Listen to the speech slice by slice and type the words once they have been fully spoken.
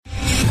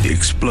The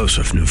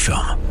explosive new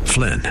film,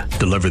 Flynn,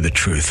 deliver the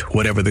truth,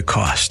 whatever the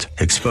cost.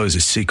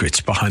 Exposes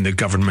secrets behind the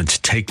government's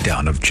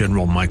takedown of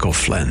General Michael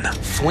Flynn.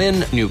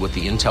 Flynn knew what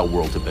the intel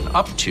world had been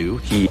up to.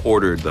 He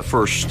ordered the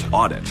first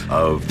audit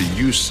of the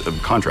use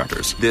of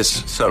contractors.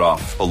 This set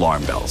off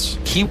alarm bells.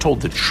 He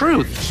told the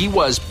truth. He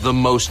was the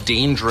most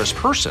dangerous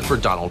person for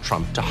Donald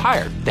Trump to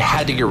hire. They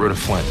had to get rid of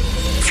Flynn.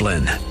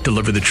 Flynn,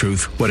 deliver the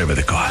truth, whatever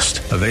the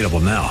cost. Available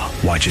now.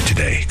 Watch it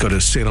today. Go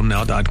to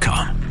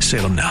salemnow.com.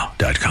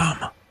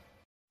 salemnow.com.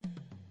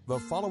 The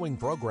following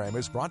program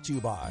is brought to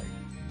you by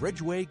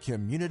Bridgeway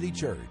Community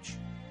Church.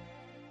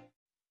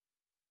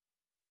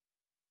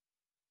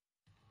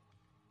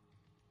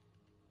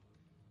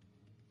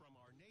 From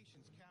our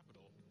nation's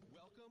capital,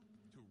 welcome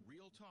to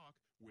Real Talk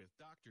with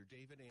Dr.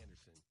 David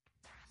Anderson.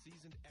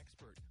 Seasoned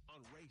expert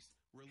on race,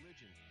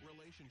 religion,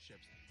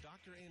 relationships,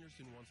 Dr.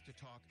 Anderson wants to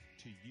talk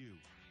to you.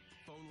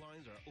 Phone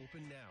lines are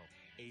open now,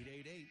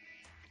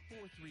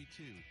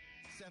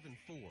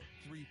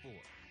 888-432-7434.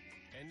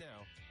 And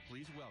now,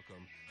 please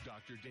welcome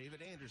Dr.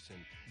 David Anderson,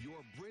 your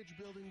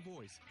bridge-building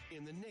voice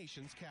in the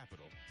nation's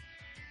capital.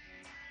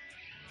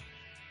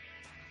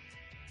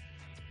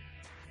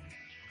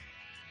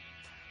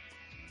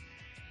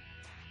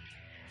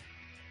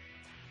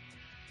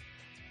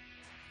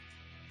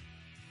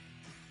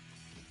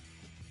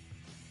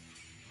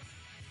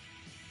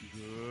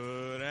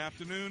 Good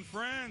afternoon,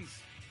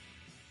 friends.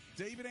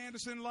 David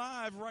Anderson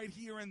live right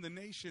here in the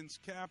nation's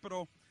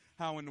capital.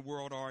 How in the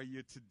world are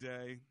you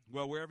today?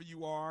 Well, wherever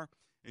you are,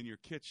 in your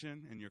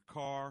kitchen, in your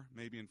car,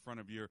 maybe in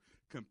front of your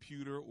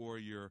computer or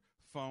your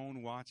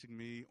phone, watching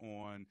me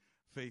on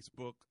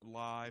Facebook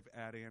Live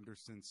at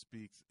Anderson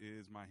Speaks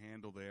is my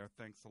handle there.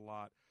 Thanks a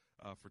lot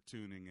for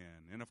tuning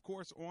in. And, of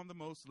course, on the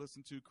most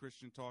listened to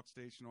Christian talk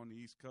station on the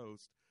East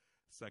Coast,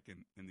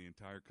 second in the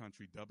entire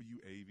country,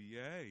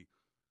 WAVA.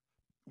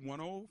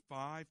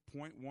 105.1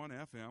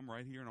 FM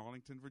right here in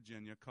Arlington,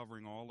 Virginia,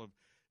 covering all of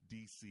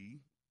D.C.,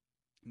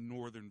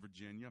 Northern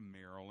Virginia,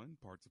 Maryland,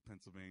 parts of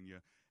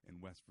Pennsylvania,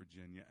 and West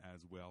Virginia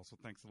as well. So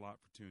thanks a lot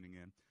for tuning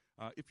in.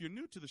 If you're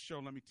new to the show,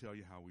 let me tell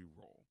you how we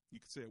roll. You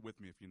can say it with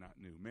me if you're not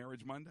new.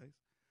 Marriage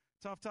Mondays,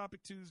 Tough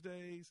Topic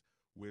Tuesdays,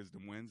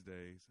 Wisdom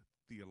Wednesdays,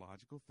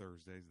 Theological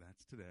Thursdays,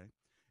 that's today,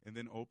 and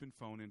then open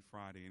phone in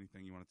Friday.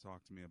 Anything you want to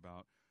talk to me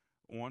about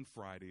on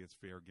Friday is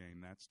fair game.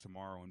 That's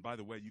tomorrow. And by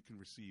the way, you can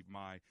receive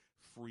my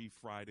free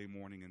Friday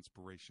morning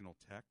inspirational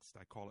text.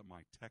 I call it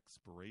my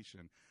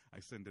Textpiration. I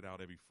send it out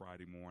every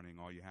Friday morning.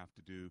 All you have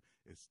to do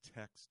is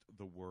text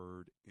the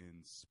word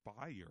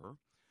INSPIRE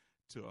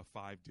to a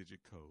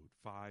 5-digit code,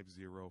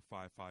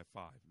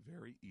 50555.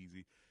 Very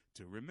easy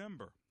to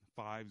remember,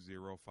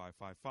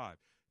 50555.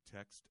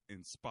 Text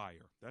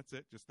INSPIRE. That's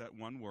it, just that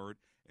one word,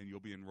 and you'll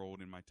be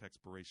enrolled in my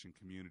Textpiration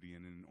community.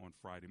 And then on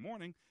Friday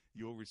morning,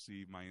 you'll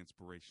receive my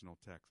inspirational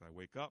text. I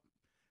wake up,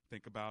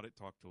 think about it,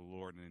 talk to the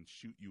Lord, and then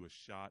shoot you a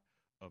shot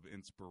of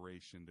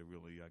inspiration to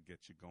really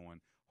get you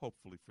going,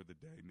 hopefully for the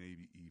day,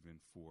 maybe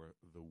even for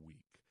the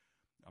week.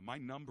 My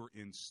number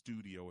in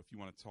studio, if you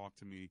want to talk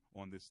to me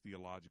on this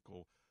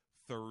Theological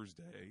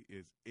Thursday,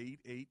 is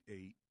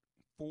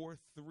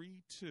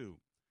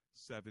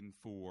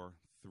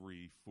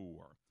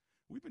 888-432-7434.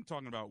 We've been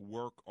talking about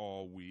work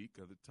all week,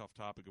 the tough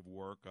topic of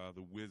work,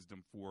 the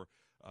wisdom for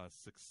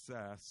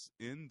success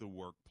in the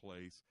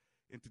workplace.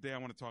 And today I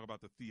want to talk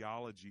about the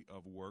theology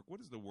of work. What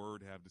does the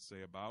Word have to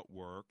say about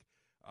work?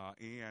 How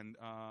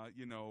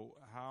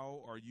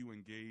are you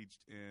engaged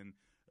in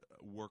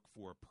work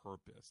for a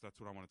purpose? That's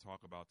what I want to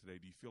talk about today.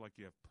 Do you feel like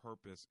you have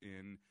purpose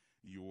in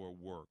your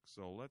work?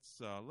 So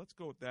let's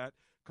go with that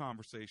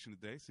conversation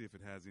today, see if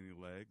it has any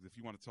legs. If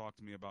you want to talk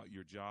to me about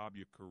your job,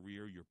 your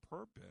career, your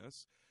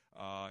purpose,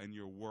 and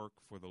your work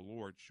for the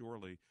Lord,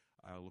 surely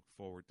I look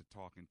forward to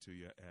talking to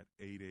you at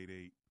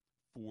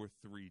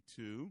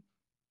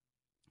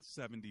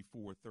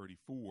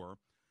 888-432-7434.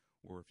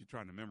 Or if you're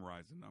trying to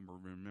memorize the number,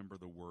 remember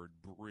the word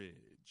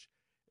bridge,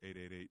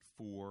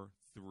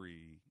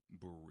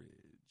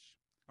 888-43-BRIDGE.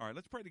 All right,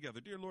 let's pray together.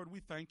 Dear Lord, we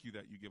thank you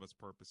that you give us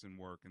purpose in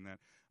work and that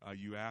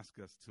you ask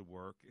us to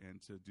work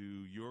and to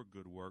do your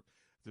good work,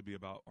 to be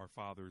about our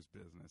Father's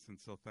business. And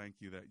so thank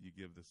you that you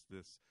give us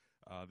this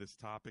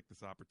topic,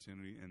 this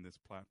opportunity, and this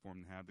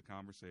platform to have the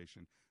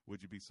conversation.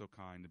 Would you be so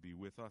kind to be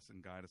with us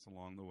and guide us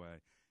along the way?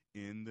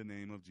 In the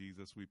name of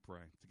Jesus, we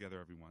pray. Together,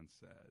 everyone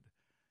said,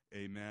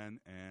 amen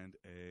and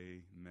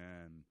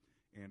amen.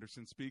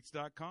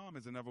 AndersonSpeaks.com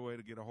is another way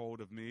to get a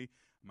hold of me.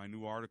 My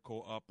new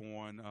article up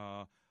on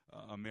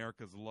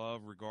America's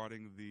Love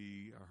regarding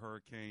the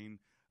hurricane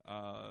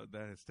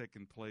that has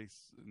taken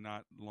place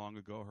not long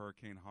ago,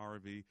 Hurricane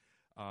Harvey,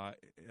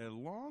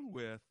 along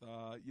with,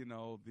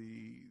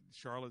 the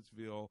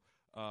Charlottesville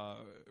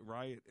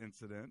riot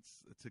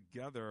incidents.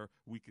 Together,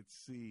 we could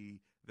see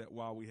that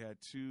while we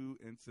had two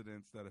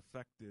incidents that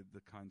affected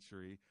the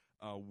country,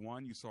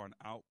 one, you saw an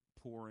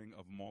outpouring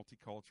of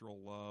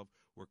multicultural love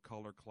where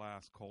color,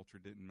 class, culture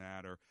didn't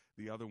matter.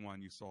 The other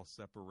one, you saw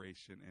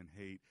separation and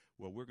hate.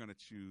 Well, we're going to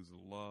choose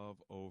love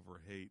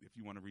over hate. If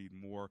you want to read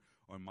more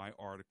on my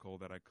article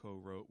that I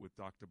co-wrote with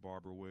Dr.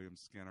 Barbara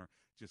Williams Skinner,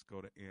 just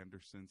go to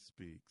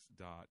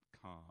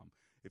andersonspeaks.com.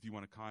 If you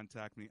want to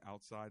contact me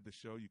outside the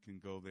show, you can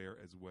go there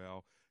as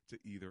well to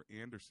either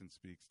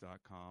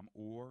andersonspeaks.com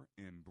or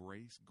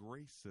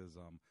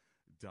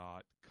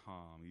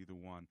embracegracism.com. Either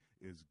one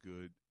is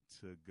good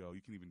to go.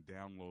 You can even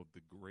download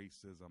the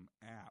Gracism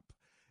app,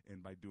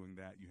 and by doing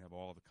that, you have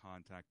all the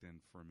contact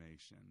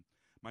information.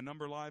 My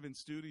number live in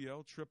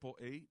studio,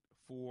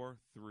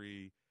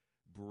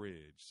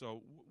 888-43-BRIDGE.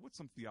 So what's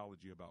some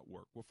theology about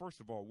work? Well, first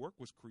of all, work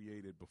was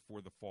created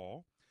before the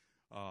fall.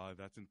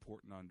 That's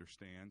important to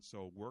understand.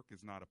 So work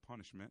is not a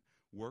punishment.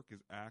 Work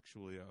is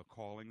actually a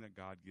calling that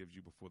God gives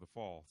you before the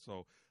fall.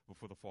 So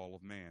before the fall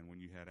of man, when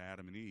you had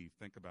Adam and Eve,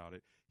 think about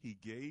it. He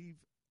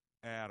gave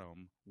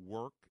Adam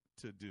work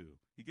to do.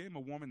 He gave him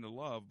a woman to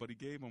love, but he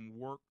gave him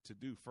work to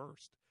do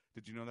first.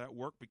 Did you know that?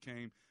 Work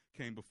came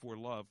before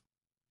love.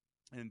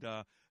 And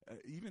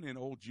even in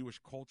old Jewish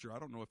culture, I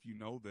don't know if you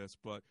know this,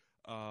 but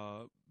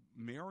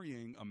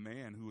marrying a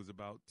man who was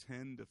about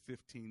 10 to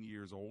 15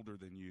 years older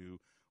than you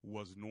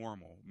was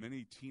normal.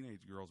 Many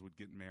teenage girls would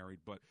get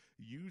married, but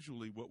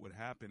usually what would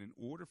happen, in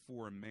order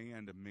for a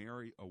man to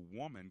marry a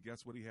woman,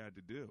 guess what he had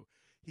to do?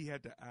 He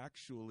had to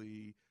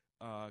actually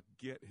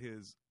get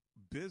his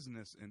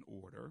business in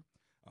order.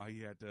 He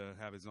had to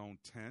have his own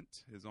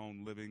tent, his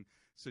own living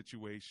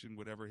situation,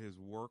 whatever his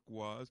work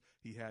was.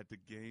 He had to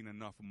gain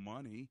enough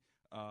money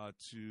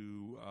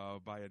to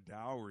buy a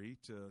dowry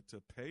to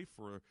pay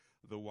for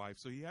the wife.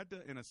 So he had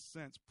to, in a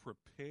sense,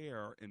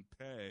 prepare and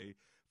pay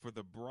for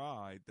the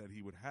bride that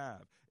he would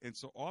have. And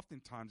so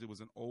oftentimes it was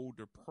an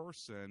older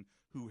person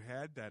who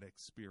had that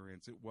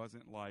experience. It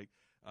wasn't like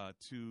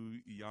two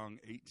young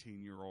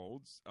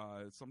 18-year-olds.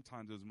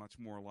 Sometimes it was much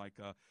more like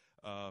a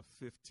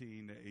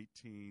 15 to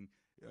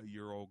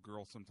 18-year-old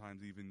girl,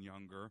 sometimes even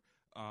younger.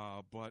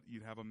 But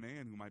you'd have a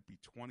man who might be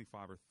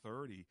 25 or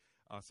 30,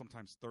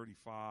 sometimes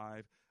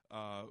 35.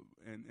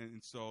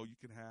 And so you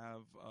could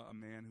have a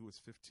man who was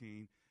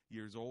 15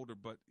 years older.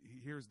 But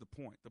here's the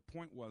point. The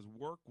point was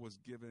work was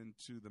given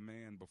to the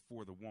man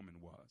before the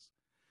woman was.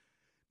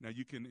 Now,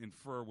 you can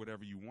infer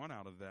whatever you want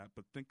out of that,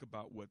 but think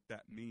about what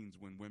that means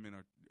when women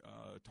are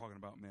talking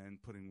about men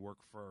putting work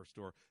first,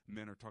 or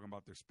men are talking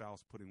about their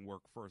spouse putting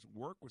work first.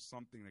 Work was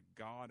something that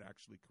God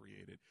actually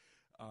created.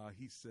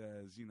 He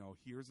says,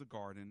 here's a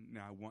garden.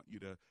 Now I want you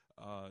to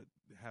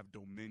have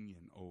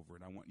dominion over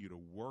it. I want you to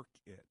work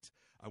it.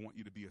 I want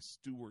you to be a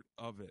steward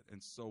of it.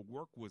 And so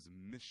work was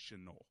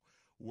missional.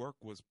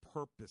 Work was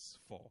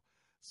purposeful.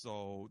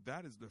 So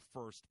that is the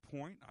first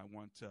point I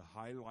want to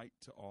highlight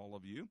to all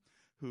of you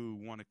who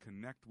want to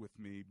connect with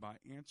me by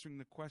answering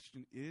the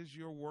question, is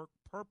your work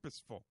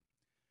purposeful?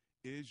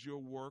 Is your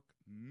work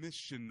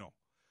missional?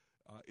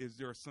 Is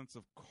there a sense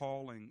of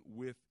calling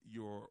with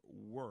your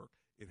work?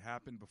 It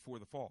happened before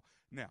the fall.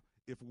 Now,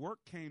 if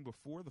work came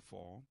before the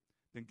fall,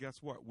 then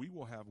guess what? We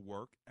will have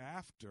work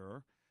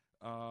after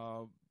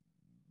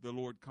the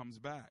Lord comes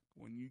back.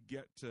 When you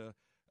get to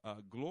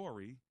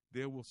glory,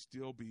 there will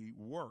still be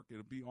work.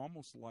 It'll be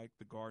almost like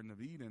the Garden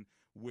of Eden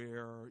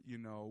where,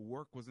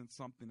 work wasn't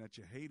something that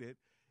you hated.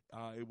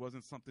 It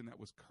wasn't something that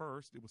was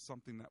cursed. It was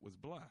something that was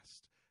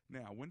blessed.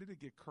 Now, when did it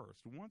get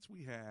cursed? Once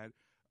we had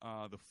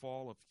the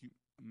fall of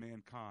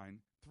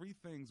mankind, three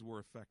things were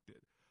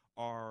affected.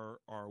 Our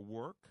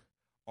work,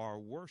 our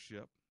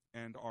worship,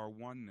 and our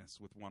oneness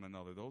with one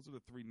another. Those are the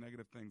three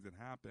negative things that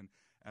happen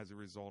as a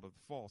result of the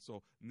fall.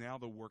 So now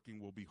the working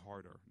will be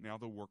harder. Now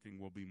the working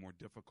will be more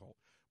difficult.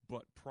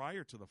 But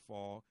prior to the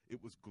fall,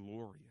 it was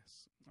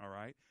glorious, all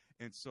right?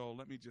 And so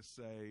let me just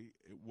say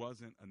it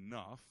wasn't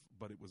enough,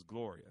 but it was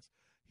glorious.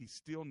 He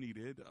still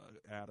needed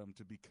Adam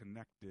to be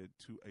connected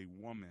to a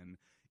woman,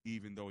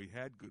 even though he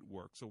had good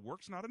work. So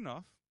work's not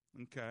enough,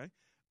 okay?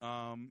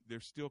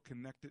 There's still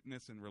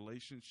connectedness and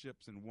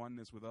relationships and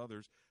oneness with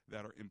others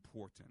that are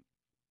important.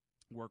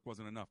 Work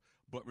wasn't enough.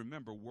 But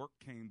remember, work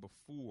came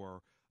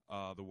before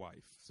the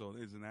wife. So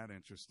isn't that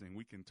interesting?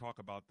 We can talk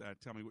about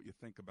that. Tell me what you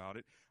think about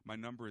it. My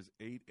number is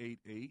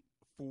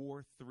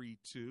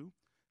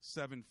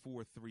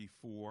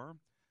 888-432-7434.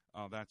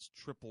 That's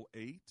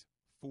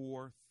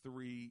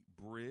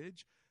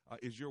 888-43-BRIDGE.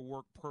 Is your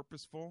work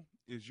purposeful?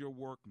 Is your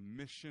work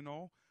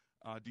missional?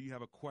 Do you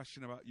have a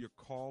question about your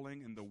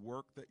calling and the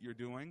work that you're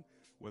doing,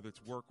 whether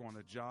it's work on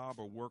a job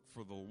or work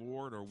for the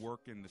Lord or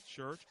work in the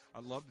church?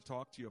 I'd love to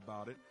talk to you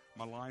about it.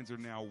 My lines are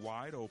now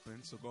wide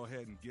open, so go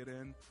ahead and get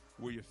in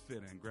where you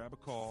fit in. Grab a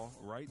call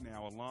right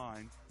now, a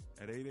line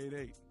at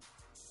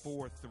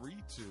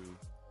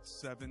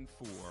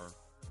 888-432-7434.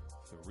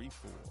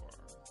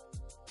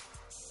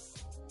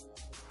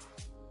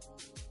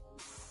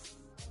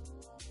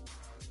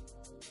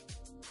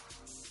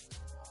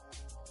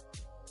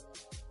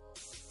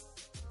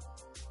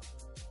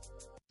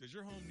 Does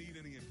your home need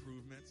any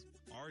improvements?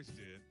 Ours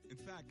did. In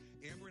fact,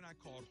 Amber and I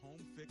called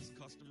Home Fix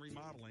Custom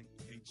Remodeling,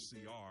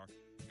 HCR,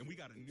 and we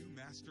got a new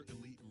Master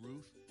Elite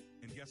roof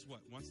And guess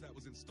what? Once that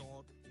was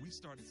installed, we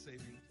started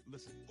saving,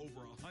 listen,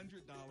 over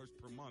 $100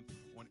 per month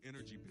on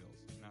energy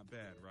bills. Not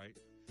bad, right?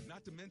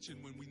 Not to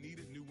mention when we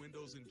needed new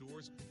windows and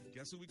doors,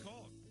 guess who we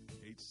called?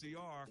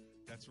 HCR.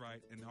 That's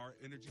right. And our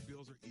energy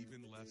bills are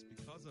even less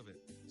because of it.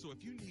 So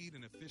if you need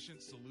an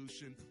efficient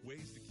solution,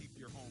 ways to keep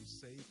your home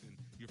safe and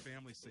your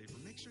family safer,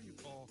 make sure you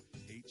call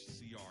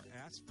HCR.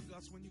 Ask for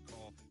Gus when you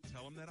call.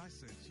 Tell him that I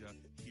sent you.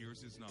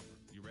 Here's his number.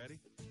 You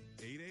ready?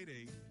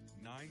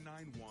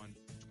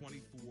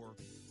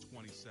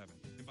 888-991-2427.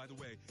 And by the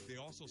way, they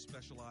also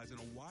specialize in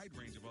a wide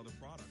range of other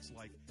products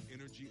like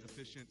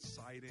energy-efficient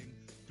siding,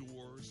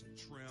 doors,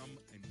 trim,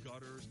 and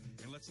gutters.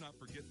 And let's not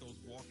forget those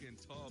walk-in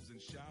tubs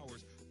and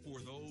showers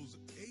for those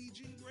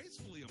aging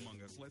gracefully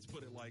among us. Let's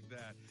put it like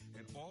that.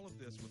 And all of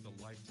this with a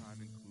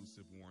lifetime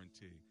inclusive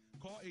warranty.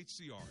 Call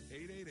HCR,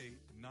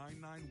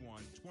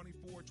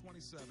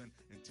 888-991-2427,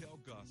 and tell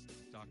Gus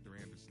Dr.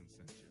 Anderson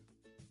sent you.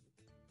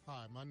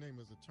 Hi, my name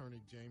is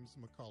Attorney James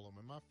McCullum,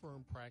 and my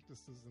firm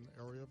practices in the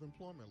area of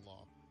employment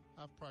law.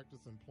 I've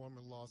practiced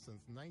employment law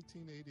since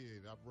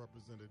 1988. I've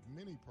represented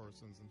many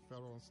persons in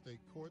federal and state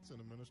courts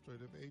and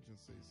administrative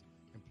agencies.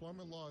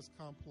 Employment law is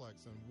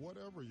complex, and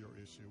whatever your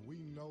issue,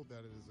 we know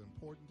that it is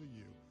important to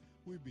you.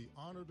 We'd be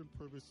honored and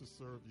privileged to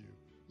serve you.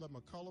 Let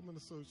McCullum &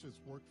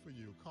 Associates work for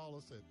you. Call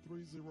us at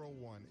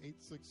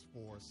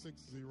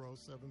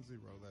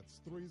 301-864-6070. That's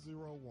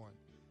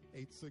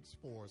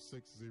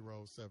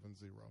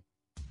 301-864-6070.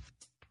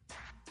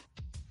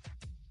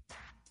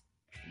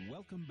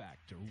 Welcome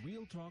back to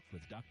Real Talk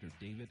with Dr.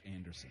 David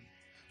Anderson.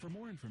 For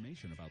more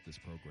information about this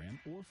program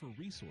or for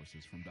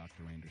resources from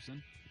Dr.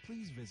 Anderson,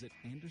 please visit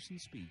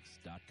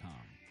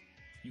andersonspeaks.com.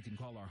 You can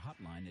call our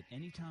hotline at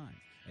any time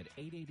at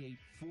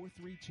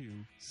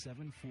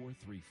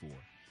 888-432-7434.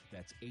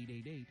 That's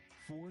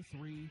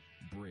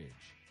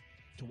 888-43-BRIDGE.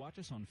 To watch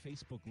us on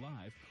Facebook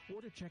Live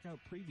or to check out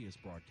previous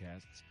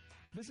broadcasts,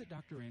 visit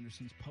Dr.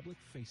 Anderson's public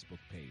Facebook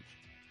page.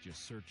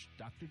 Just search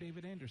Dr.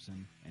 David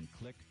Anderson and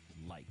click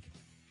like.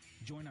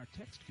 Join our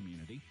text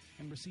community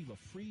and receive a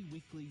free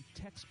weekly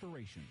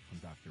Textpiration from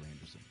Dr.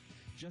 Anderson.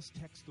 Just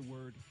text the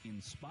word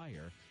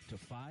INSPIRE to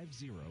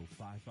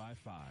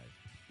 50555.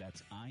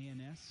 That's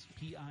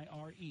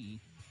INSPIRE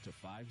to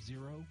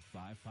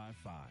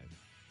 50555.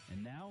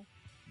 And now,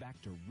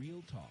 back to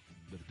Real Talk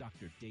with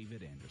Dr.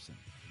 David Anderson.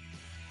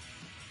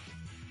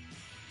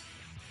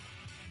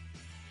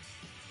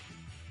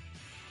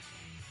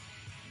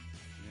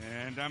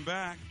 And I'm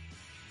back.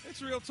 It's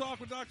Real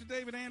Talk with Dr.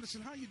 David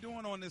Anderson. How you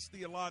doing on this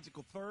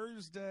Theological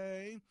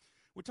Thursday?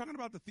 We're talking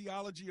about the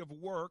theology of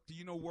work. Do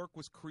you know work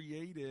was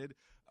created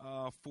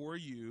for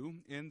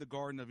you in the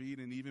Garden of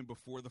Eden even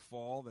before the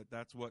fall,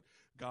 that's what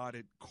God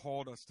had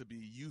called us to be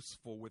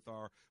useful with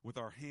our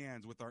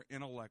hands, with our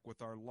intellect,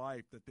 with our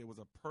life, that there was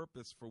a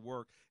purpose for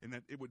work and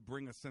that it would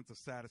bring a sense of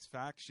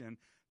satisfaction.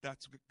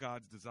 That's what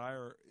God's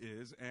desire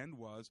is and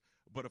was.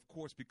 But, of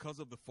course, because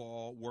of the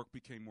fall, work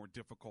became more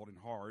difficult and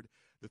hard.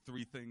 The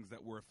three things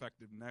that were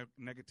affected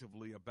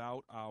negatively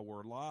about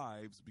our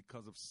lives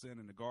because of sin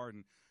in the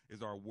garden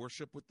is our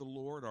worship with the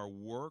Lord, our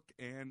work,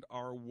 and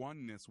our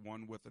oneness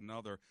one with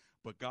another.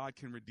 But God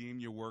can redeem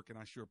your work, and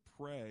I sure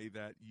pray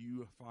that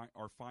you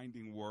are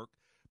finding work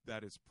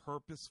that is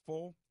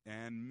purposeful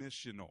and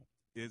missional.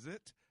 Is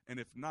it? And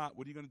if not,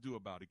 what are you going to do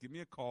about it? Give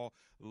me a call.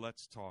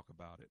 Let's talk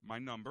about it. My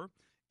number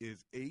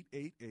is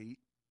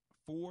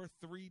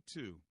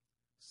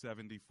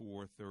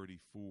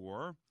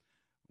 888-432-7434.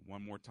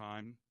 One more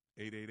time,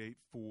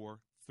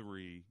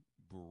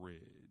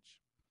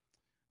 888-43-BRIDGE.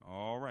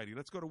 All righty,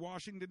 let's go to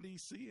Washington,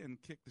 D.C.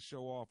 and kick the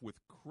show off with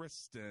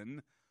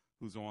Kristen,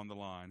 who's on the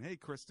line. Hey,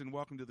 Kristen,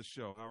 welcome to the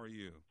show. How are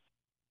you?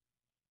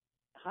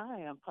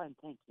 Hi, I'm fine,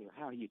 thank you.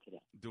 How are you today?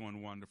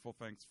 Doing wonderful.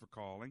 Thanks for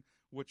calling.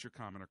 What's your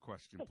comment or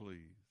question,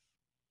 please?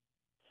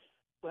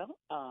 Well,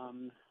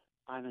 I'm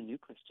a new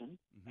Christian.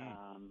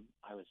 Mm-hmm.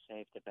 I was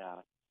saved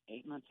about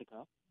 8 months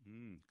ago.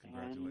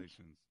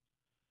 Congratulations.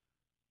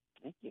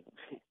 Thank you.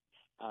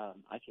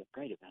 I feel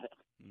great about it.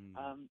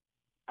 Mm.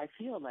 I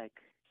feel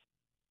like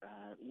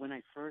when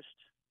I first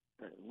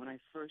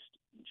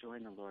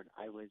joined the Lord,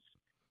 I was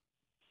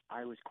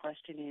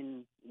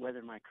questioning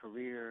whether my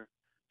career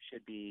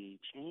should be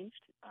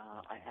changed.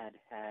 I had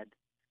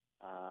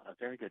a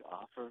very good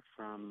offer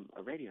from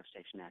a radio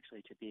station,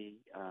 actually, to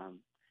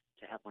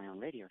have my own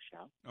radio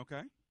show.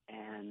 Okay.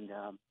 And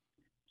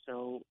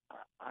so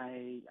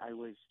I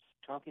was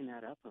talking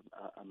that up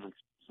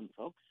amongst some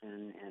folks,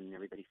 and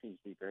everybody seems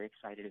to be very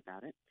excited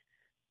about it.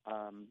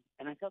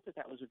 And I felt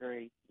that was a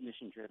very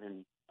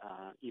mission-driven,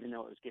 even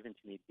though it was given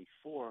to me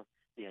before,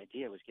 the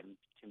idea was given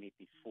to me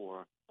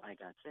before I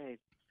got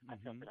saved, I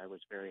felt that I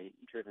was very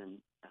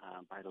driven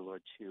by the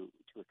Lord to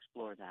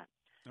explore that.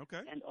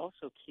 Okay. And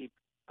also keep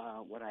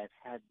what I've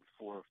had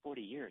for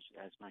 40 years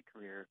as my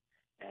career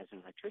as an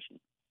electrician.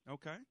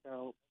 Okay.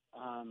 So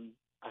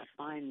I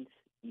find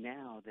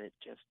now that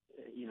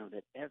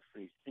that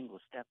every single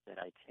step that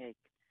I take,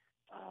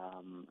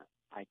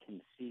 I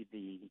can see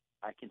the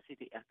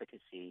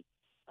efficacy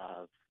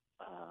of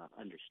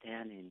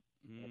understanding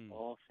that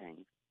all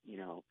things,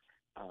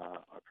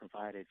 are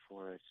provided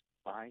for us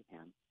by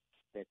him,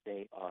 that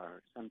they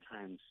are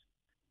sometimes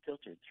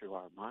filtered through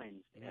our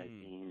minds as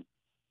being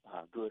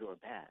good or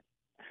bad.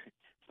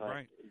 But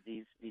right.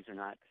 these are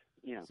not,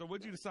 So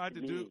what'd you decide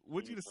to do?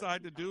 What'd you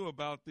decide to do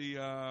about the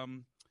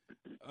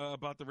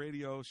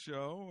radio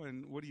show,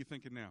 and what are you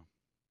thinking now?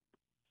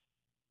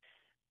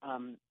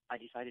 I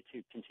decided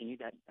to continue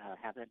that,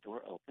 have that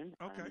door open.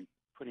 Okay. I'm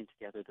putting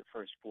together the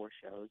first 4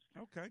 shows.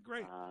 Okay,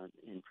 great.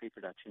 In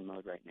pre-production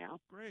mode right now.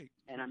 Great.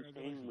 And I'm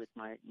staying with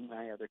my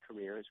other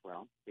career as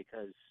well,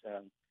 because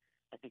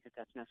I think that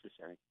that's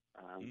necessary.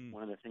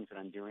 One of the things that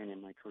I'm doing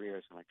in my career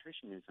as an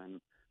electrician is I'm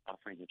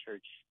offering the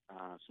church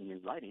some new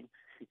lighting.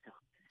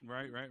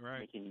 Right.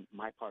 Making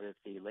my part of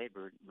the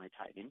labor my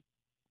tithing,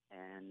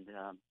 and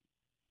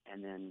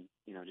then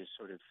just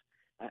sort of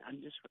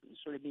I'm just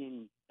sort of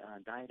being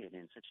guided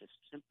in such a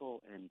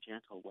simple and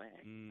gentle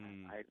way.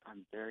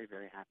 I'm very,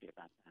 very happy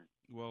about that.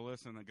 Well,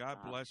 listen, God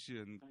bless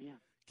you, and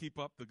keep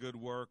up the good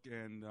work.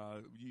 And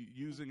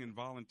using and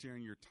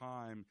volunteering your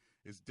time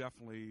is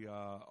definitely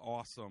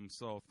awesome.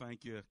 So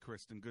thank you,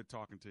 Kristen. Good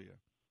talking to you.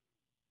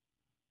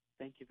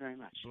 Thank you very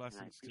much. Blessings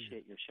and I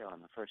appreciate your show.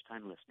 I'm a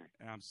first-time listener.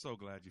 I'm so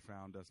glad you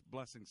found us.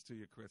 Blessings to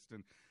you,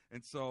 Kristen.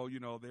 And so,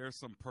 there's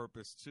some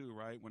purpose, too,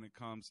 right, when it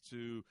comes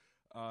to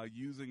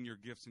using your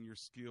gifts and your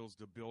skills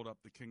to build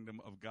up the kingdom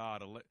of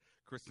God.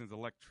 Kristen's an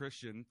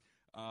electrician,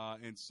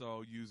 and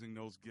so using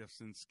those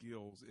gifts and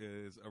skills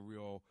is a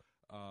real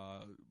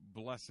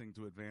blessing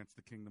to advance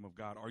the kingdom of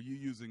God. Are you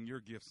using your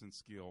gifts and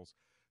skills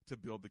to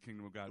build the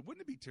kingdom of God?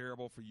 Wouldn't it be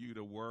terrible for you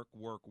to work,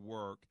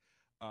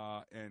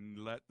 and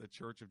let the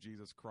Church of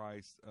Jesus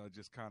Christ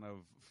just kind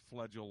of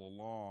fledgle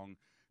along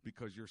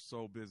because you're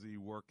so busy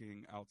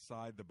working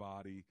outside the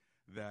body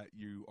that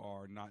you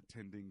are not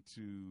tending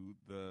to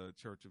the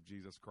Church of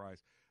Jesus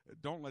Christ?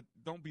 Don't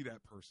be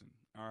that person.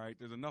 All right,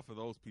 there's enough of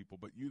those people,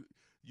 but you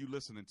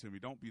listening to me,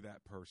 don't be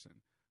that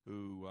person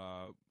who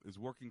is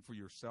working for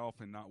yourself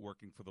and not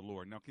working for the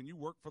Lord. Now, can you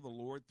work for the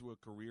Lord through a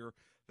career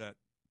that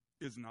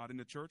is not in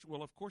the church?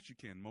 Well, of course you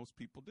can. Most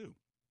people do.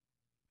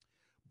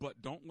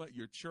 But don't let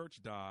your church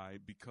die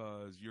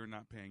because you're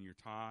not paying your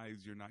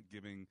tithes, you're not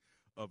giving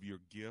of your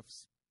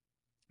gifts,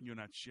 you're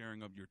not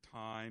sharing of your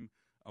time.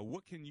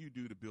 What can you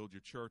do to build your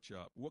church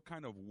up? What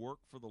kind of work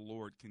for the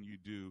Lord can you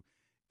do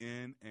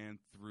in and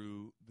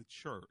through the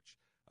church?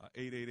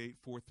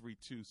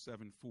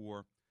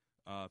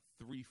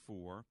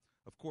 888-432-7434.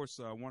 Of course,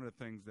 one of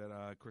the things that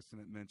Kristen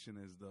had mentioned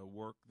is the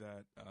work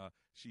that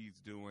she's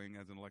doing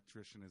as an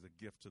electrician is a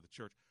gift to the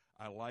church.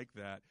 I like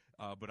that,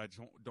 but I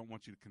don't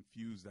want you to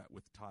confuse that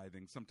with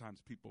tithing.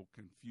 Sometimes people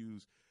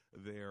confuse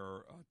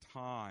their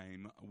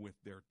time with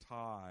their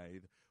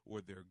tithe or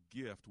their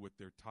gift with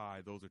their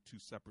tithe. Those are two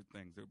separate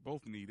things. They're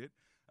both needed,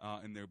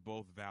 and they're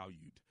both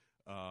valued,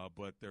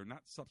 but they're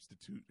not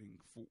substituting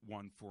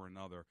one for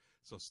another.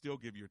 So still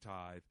give your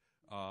tithe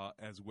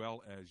as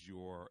well as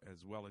your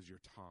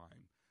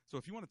time. So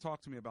if you want to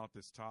talk to me about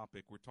this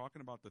topic, we're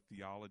talking about the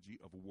theology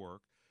of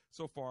work.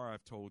 So far,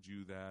 I've told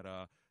you that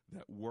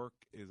that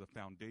work is a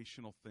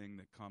foundational thing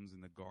that comes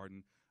in the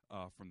garden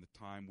from the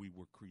time we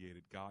were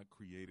created. God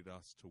created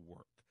us to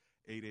work.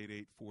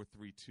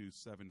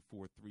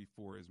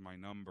 888-432-7434 is my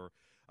number.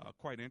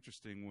 Quite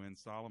interesting when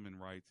Solomon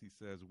writes, he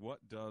says,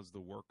 "What does the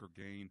worker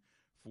gain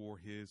for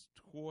his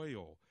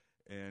toil?"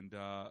 And,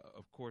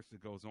 of course,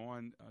 it goes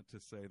on to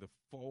say, the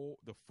fool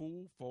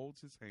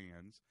folds his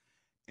hands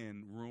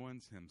and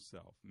ruins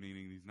himself,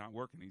 meaning he's not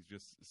working. He's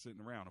just sitting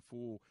around. A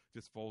fool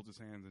just folds his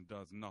hands and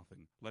does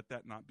nothing. Let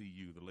that not be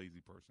you, the lazy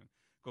person.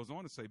 Goes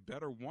on to say,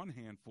 better one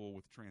handful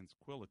with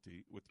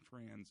tranquility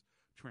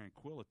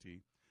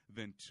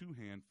than 2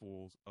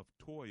 handfuls of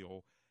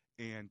toil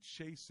and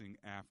chasing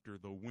after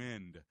the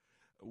wind.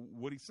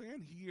 What he's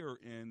saying here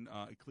in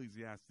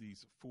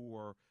Ecclesiastes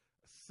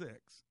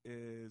 4:6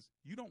 is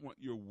you don't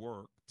want your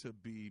work to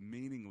be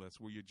meaningless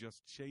where you're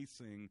just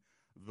chasing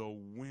the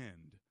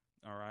wind,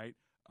 all right?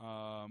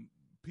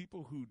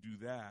 People who do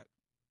that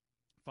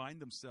find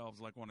themselves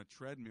like on a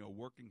treadmill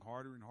working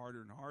harder and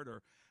harder and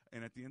harder,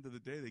 and at the end of the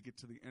day, they get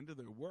to the end of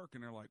their work,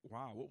 and they're like,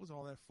 wow, what was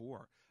all that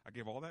for? I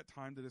gave all that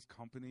time to this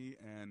company,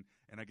 and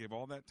I gave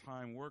all that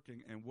time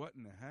working, and what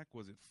in the heck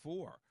was it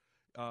for?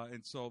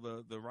 And so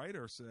the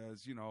writer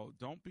says,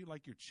 don't be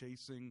like you're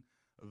chasing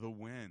the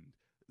wind.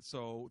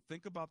 So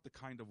think about the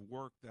kind of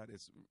work that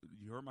is,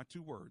 you heard my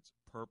 2 words,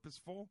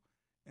 purposeful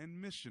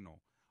and missional.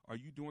 Are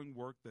you doing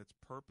work that's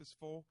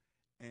purposeful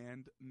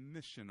and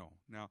missional?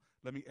 Now,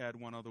 let me add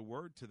one other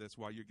word to this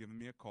while you're giving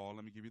me a call.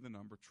 Let me give you the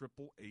number,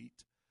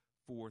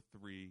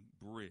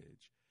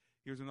 888-43-BRIDGE.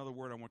 Here's another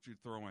word I want you to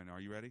throw in. Are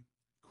you ready?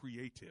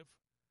 Creative.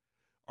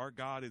 Our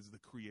God is the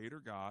creator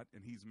God,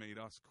 and he's made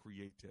us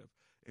creative.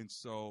 And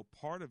so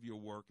part of your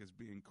work is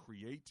being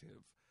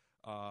creative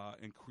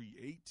and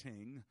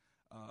creating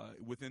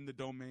within the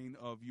domain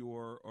of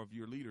your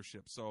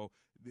leadership. So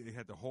they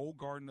had the whole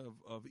Garden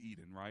of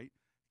Eden, right?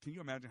 Can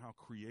you imagine how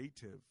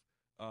creative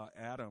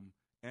Adam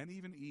and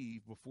even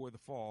Eve before the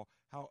fall,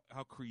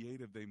 how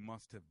creative they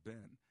must have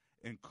been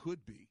and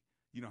could be?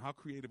 How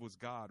creative was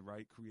God,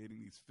 right? Creating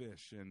these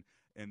fish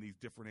these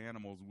different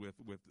animals with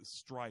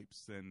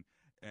stripes and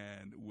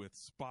with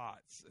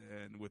spots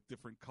and with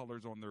different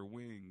colors on their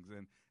wings,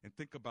 and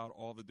think about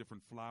all the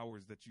different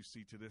flowers that you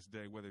see to this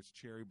day, whether it's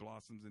cherry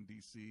blossoms in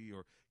DC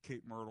or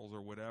Cape myrtles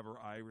or whatever,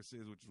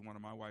 irises, which is one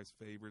of my wife's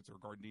favorites, or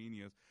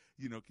gardenias.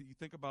 Can you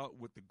think about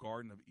what the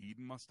Garden of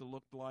Eden must have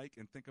looked like,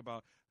 and think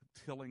about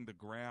tilling the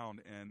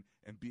ground and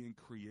being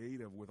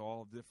creative with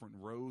all different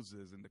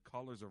roses and the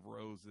colors of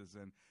roses,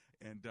 and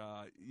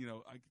I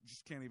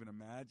just can't even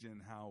imagine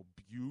how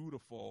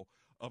beautiful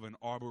of an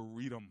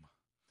arboretum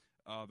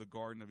the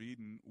Garden of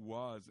Eden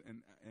was,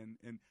 and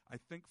I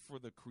think for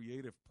the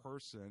creative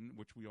person,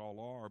 which we all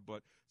are,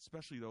 but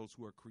especially those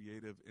who are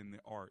creative in the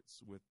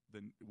arts with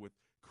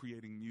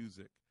creating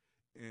music,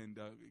 and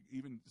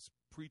even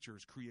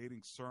preachers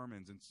creating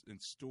sermons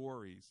and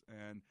stories,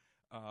 and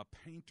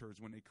painters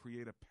when they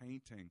create a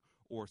painting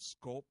or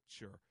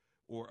sculpture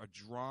or a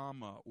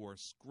drama or a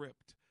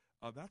script.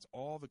 That's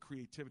all the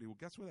creativity. Well,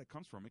 guess where that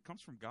comes from? It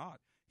comes from God.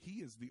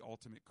 He is the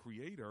ultimate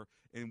creator,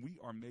 and we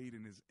are made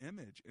in his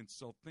image. And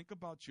so think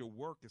about your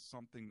work as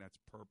something that's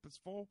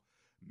purposeful,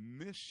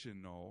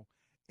 missional,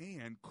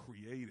 and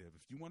creative.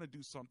 If you want to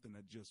do something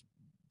that just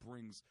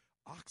brings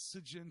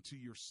oxygen to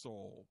your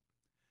soul,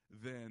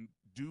 then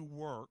do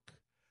work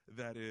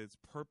that is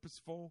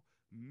purposeful,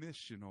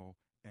 missional,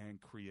 and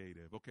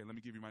creative. Okay, let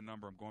me give you my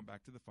number. I'm going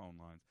back to the phone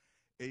lines.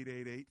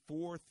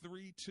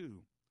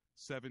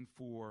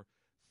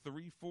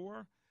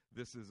 888-432-7434.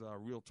 This is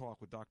Real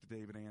Talk with Dr.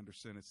 David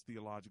Anderson. It's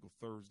Theological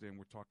Thursday, and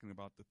we're talking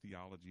about the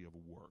theology of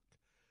work.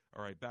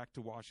 All right, back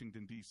to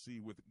Washington, D.C.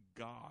 with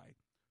Guy,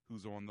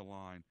 who's on the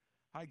line.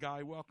 Hi,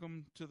 Guy.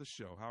 Welcome to the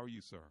show. How are you,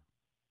 sir?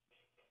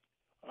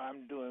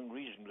 I'm doing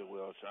reasonably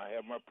well, so I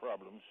have my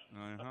problems.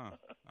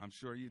 I'm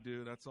sure you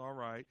do. That's all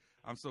right.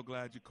 I'm so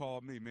glad you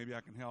called me. Maybe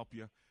I can help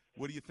you.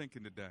 What are you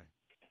thinking today?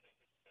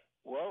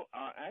 Well,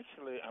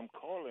 actually, I'm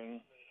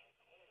calling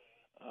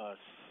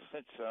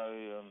since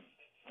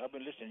I've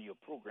been listening to your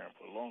program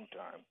for a long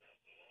time.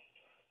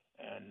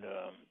 And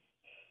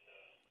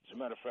as a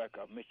matter of fact,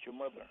 I've met your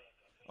mother.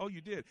 Oh,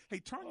 you did? Hey,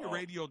 turn your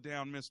radio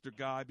down, Mr.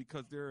 Guy,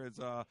 because there is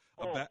a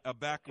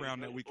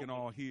background that we can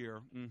all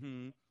hear.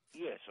 Mm-hmm.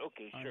 Yes,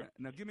 okay, sure.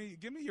 Now, give me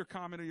your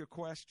comment or your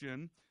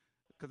question,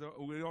 because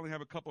we only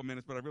have a couple of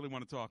minutes, but I really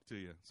want to talk to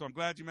you. So I'm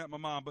glad you met my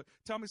mom, but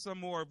tell me some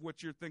more of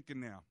what you're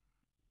thinking now.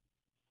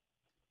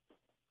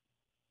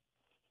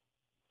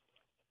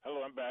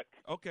 Hello, I'm back.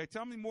 Okay,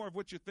 tell me more of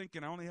what you're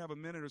thinking. I only have a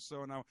minute or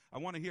so, and I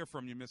want to hear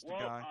from you, Mr.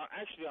 Guy.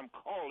 Actually, I'm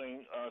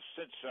calling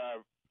since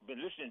I've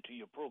been listening to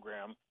your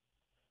program,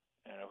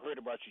 and I've heard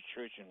about your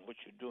church and what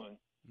you're doing.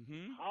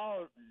 Mm-hmm.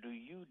 How do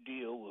you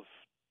deal with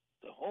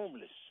the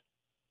homeless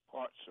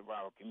parts of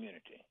our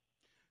community?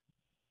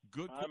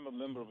 I'm a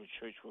member of a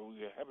church where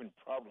we are having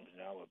problems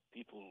now with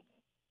people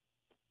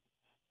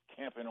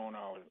camping on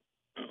our,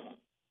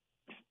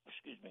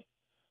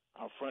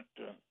 our front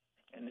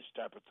and this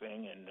type of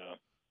thing, and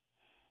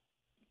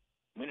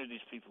many of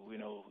these people we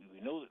know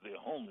that they're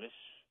homeless.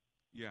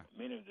 Yeah.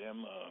 Many of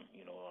them,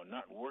 are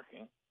not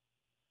working.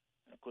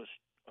 And of course,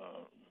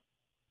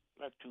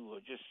 I'd like to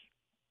just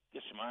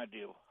get some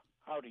idea of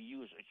how to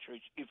use a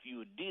church if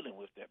you are dealing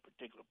with that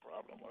particular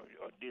problem or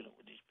dealing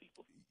with these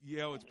people.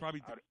 Yeah, well, it's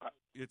probably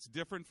it's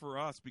different for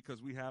us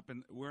because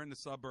we're in the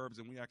suburbs,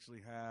 and we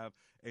actually have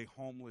a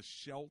homeless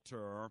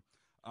shelter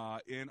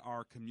in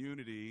our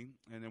community,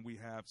 and then we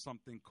have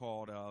something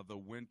called the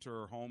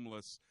Winter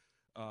Homeless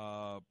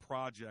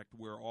Project,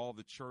 where all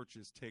the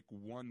churches take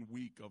 1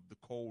 week of the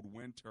cold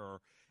winter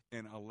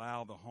and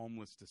allow the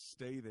homeless to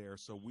stay there.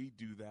 So we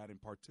do that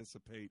and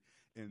participate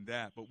in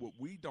that. But what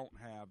we don't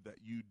have that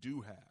you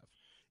do have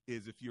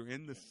is if you're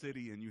in the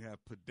city and you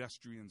have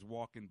pedestrians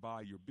walking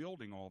by your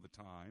building all the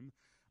time,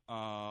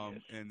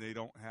 and they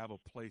don't have a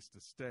place to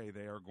stay,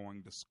 they are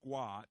going to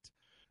squat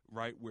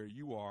right where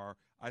you are.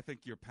 I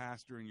think your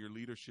pastor and your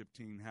leadership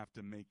team have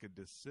to make a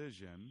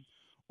decision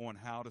on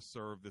how to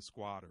serve the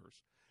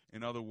squatters.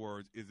 In other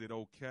words, is it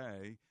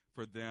okay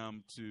for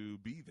them to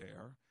be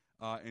there,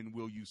 and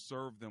will you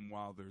serve them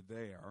while they're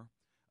there?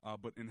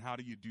 And how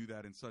do you do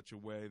that in such a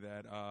way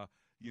that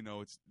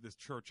this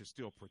church is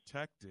still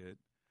protected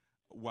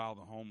while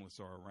the homeless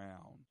are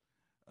around?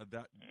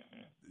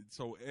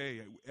 So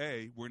A,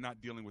 we're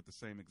not dealing with the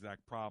same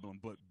exact problem,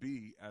 but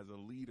B, as a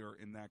leader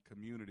in that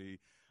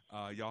community,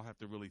 y'all have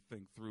to really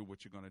think through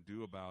what you're going to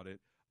do about it.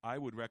 I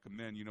would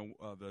recommend,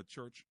 the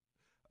church,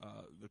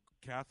 the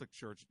Catholic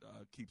Church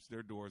keeps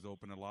their doors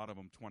open, a lot of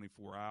them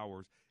 24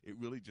 hours. It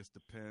really just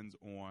depends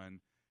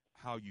on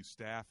how you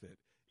staff it.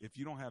 If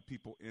you don't have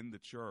people in the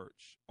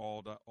church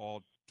all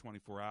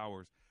 24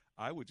 hours,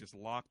 I would just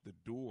lock the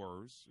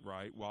doors,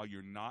 right, while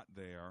you're not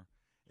there.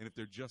 And if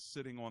they're just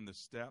sitting on the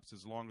steps,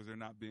 as long as they're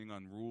not being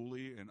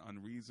unruly and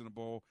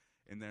unreasonable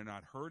and they're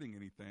not hurting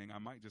anything, I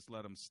might just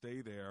let them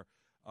stay there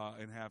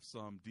and have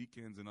some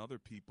deacons and other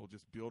people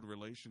just build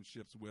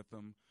relationships with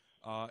them.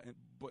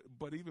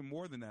 But even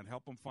more than that,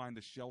 help them find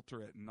a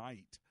shelter at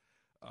night.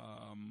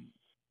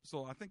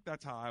 So I think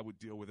that's how I would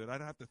deal with it.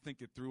 I'd have to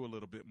think it through a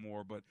little bit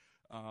more, but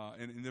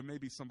and there may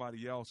be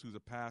somebody else who's a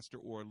pastor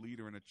or a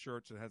leader in a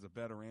church that has a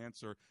better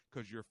answer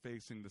because you're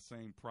facing the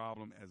same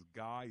problem as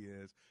Guy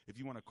is. If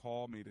you want to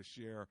call me to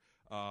share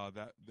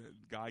that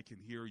Guy can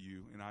hear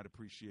you, and I'd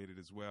appreciate it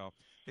as well.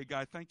 Hey,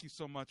 Guy, thank you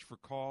so much for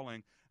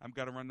calling. I've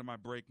got to run to my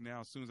break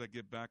now. As soon as I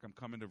get back, I'm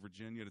coming to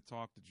Virginia to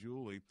talk to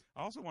Julie.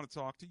 I also want to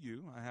talk to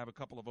you. I have a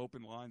couple of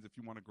open lines if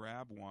you want to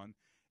grab one.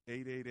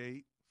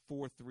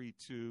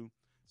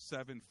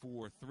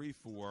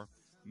 888-432-7434.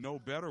 No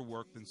better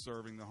work than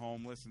serving the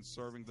homeless and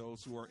serving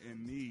those who are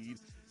in need.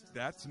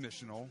 That's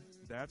missional.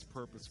 That's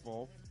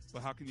purposeful.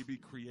 But how can you be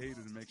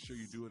creative and make sure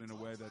you do it in a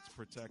way that's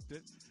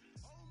protected?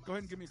 Go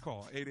ahead and give me a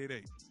call,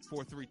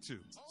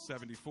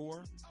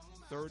 888-432-7434.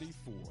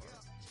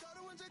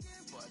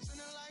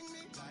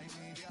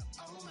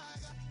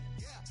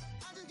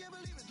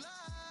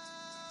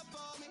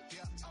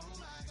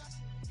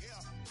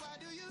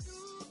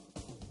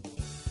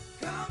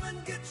 Come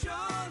and get your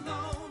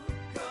loan.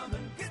 Come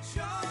and get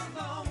your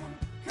loan.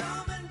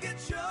 Come and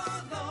get your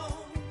loan.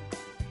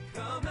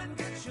 Come and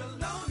get your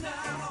loan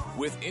now.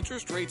 With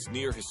interest rates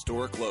near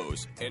historic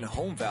lows and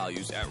home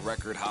values at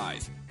record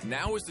highs,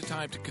 now is the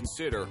time to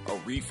consider a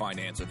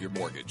refinance of your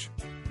mortgage.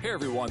 Hey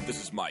everyone,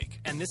 this is Mike.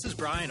 And this is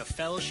Brian of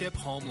Fellowship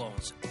Home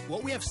Loans.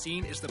 What we have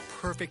seen is the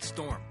perfect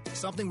storm,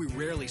 something we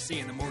rarely see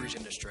in the mortgage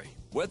industry.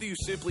 Whether you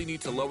simply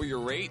need to lower your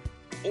rate,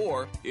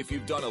 or if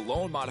you've done a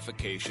loan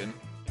modification,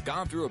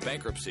 gone through a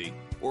bankruptcy,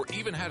 or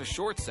even had a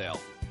short sale,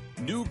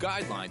 new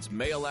guidelines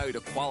may allow you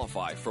to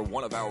qualify for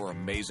one of our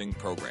amazing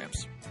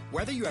programs.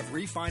 Whether you have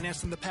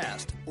refinanced in the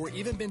past or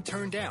even been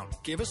turned down,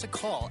 give us a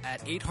call at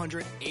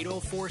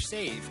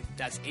 800-804-SAVE.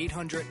 That's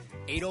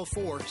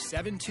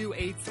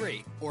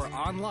 800-804-7283 or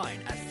online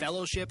at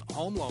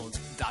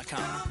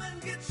fellowshiphomeloans.com. Come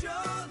and get your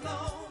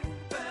loan.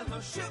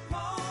 Fellowship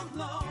Home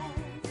Loans.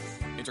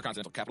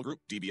 Intercontinental Capital Group,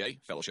 DBA,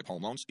 Fellowship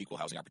Home Loans, Equal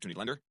Housing Opportunity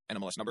Lender,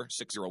 NMLS number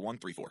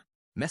 60134.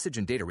 Message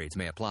and data rates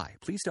may apply.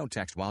 Please don't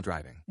text while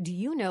driving. Do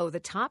you know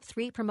the top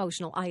 3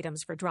 promotional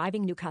items for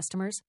driving new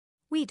customers?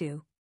 We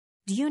do.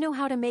 Do you know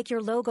how to make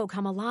your logo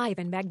come alive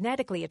and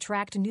magnetically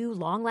attract new,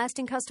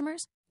 long-lasting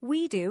customers?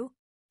 We do.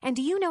 And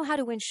do you know how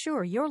to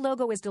ensure your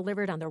logo is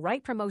delivered on the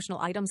right promotional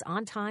items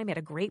on time at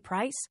a great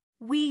price?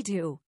 We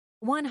do.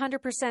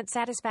 100%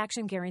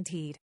 satisfaction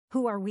guaranteed.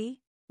 Who are we?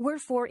 We're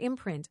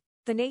 4imprint,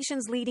 the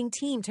nation's leading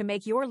team to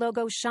make your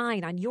logo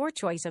shine on your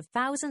choice of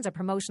thousands of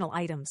promotional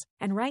items.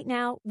 And right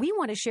now, we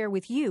want to share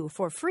with you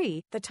for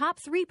free the top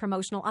 3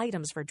 promotional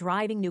items for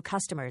driving new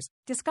customers.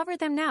 Discover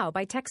them now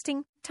by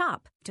texting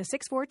TOP to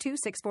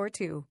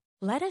 642-642.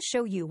 Let us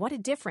show you what a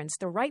difference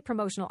the right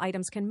promotional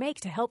items can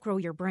make to help grow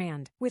your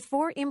brand. With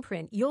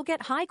 4imprint, you'll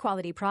get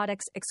high-quality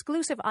products,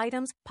 exclusive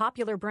items,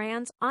 popular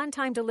brands,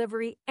 on-time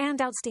delivery,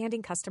 and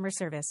outstanding customer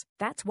service.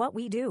 That's what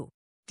we do.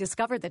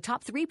 Discover the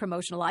top 3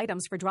 promotional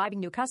items for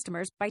driving new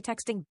customers by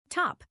texting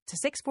TOP to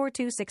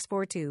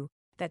 642-642.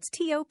 That's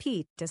TOP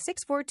to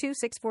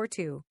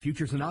 642-642.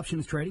 Futures and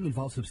options trading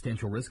involves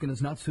substantial risk and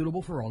is not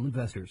suitable for all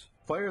investors.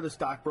 Fire the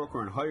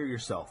stockbroker and hire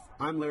yourself.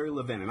 I'm Larry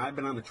Levin, and I've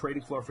been on the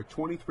trading floor for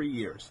 23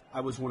 years. I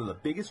was one of the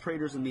biggest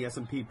traders in the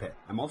S&P pit.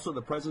 I'm also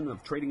the president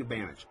of Trading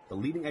Advantage, the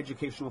leading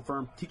educational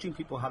firm teaching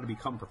people how to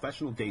become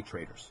professional day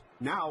traders.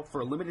 Now, for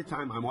a limited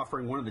time, I'm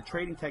offering one of the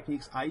trading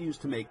techniques I use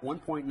to make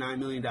 $1.9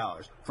 million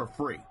for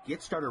free.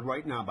 Get started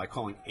right now by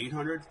calling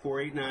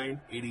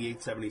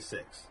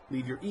 800-489-8876.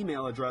 Leave your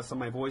email address on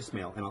my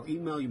voicemail, and I'll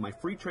email you my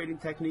free trading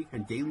technique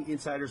and daily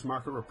insider's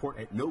market report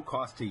at no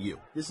cost to you.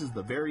 This is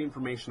the very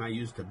information I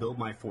use to build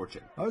my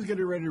fortune. I was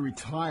getting ready to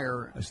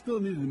retire. I still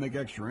needed to make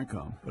extra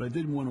income, but I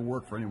didn't want to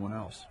work for anyone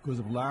else. Because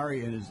of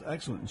Larry and his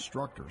excellent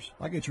instructors,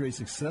 I could trade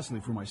successfully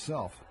for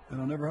myself, and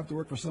I'll never have to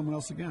work for someone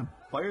else again.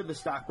 Fire the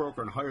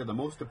stockbroker and hire the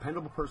most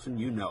dependable person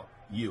you know.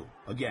 You.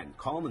 Again,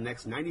 call in the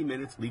next 90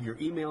 minutes. Leave your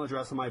email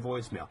address on my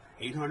voicemail.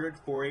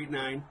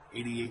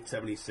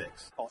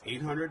 800-489-8876.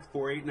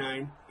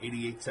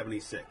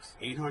 800-489-8876.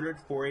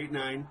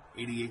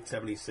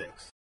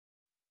 800-489-8876.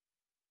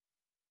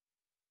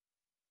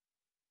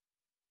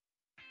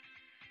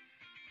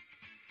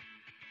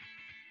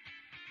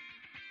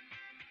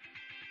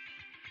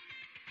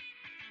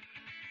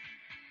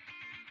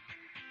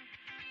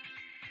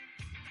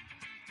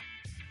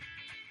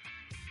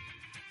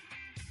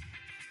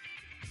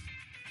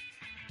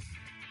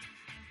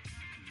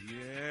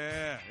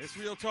 Yeah, it's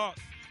Real Talk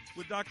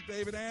with Dr.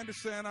 David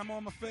Anderson. I'm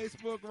on my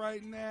Facebook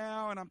right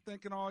now, and I'm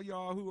thanking all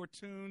y'all who are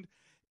tuned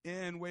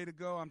in. Way to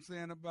go. I'm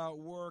saying about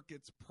work,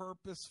 it's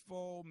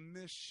purposeful,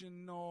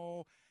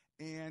 missional,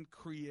 and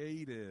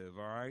creative,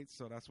 all right?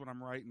 So that's what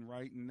I'm writing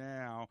right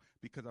now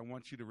because I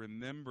want you to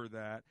remember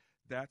that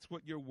that's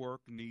what your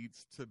work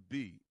needs to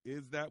be.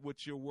 Is that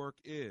what your work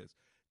is?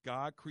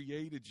 God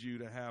created you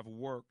to have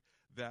work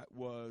that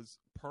was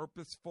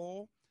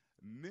purposeful,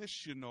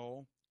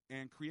 missional,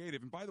 and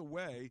creative. And by the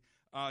way,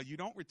 you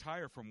don't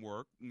retire from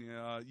work.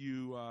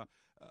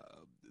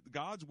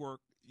 God's work,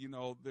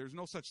 there's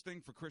no such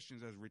thing for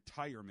Christians as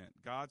retirement.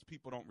 God's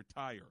people don't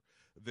retire.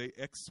 They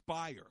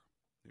expire.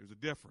 There's a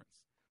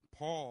difference.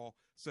 Paul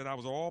said, I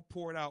was all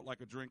poured out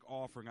like a drink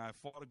offering. I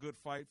fought a good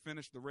fight,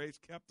 finished the race,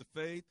 kept the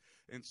faith.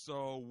 And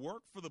so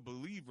work for the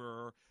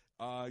believer.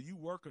 You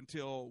work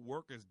until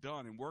work is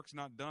done, and work's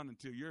not done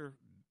until you're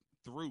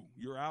through.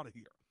 You're out of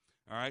here.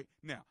 All right?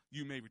 Now,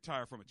 you may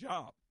retire from a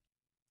job.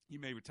 You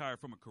may retire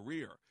from a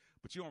career,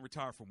 but you don't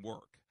retire from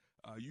work.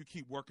 You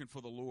keep working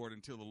for the Lord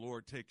until the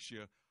Lord takes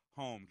you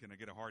home. Can I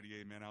get a hearty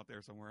amen out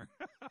there somewhere?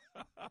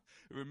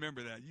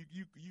 Remember that.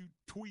 You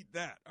tweet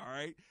that, all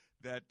right,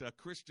 that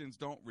Christians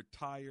don't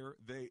retire,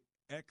 they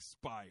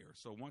expire.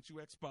 So once you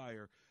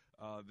expire,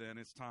 then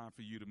it's time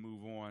for you to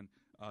move on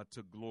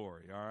to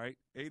glory, all right?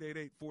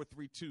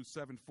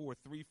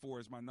 888-432-7434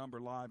 is my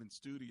number live in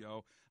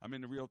studio. I'm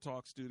in the Real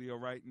Talk studio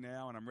right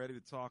now, and I'm ready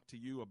to talk to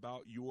you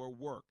about your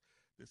work.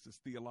 This is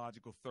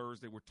Theological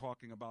Thursday. We're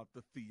talking about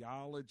the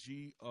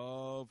theology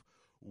of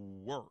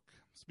work.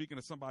 Speaking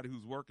of somebody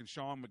who's working,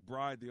 Sean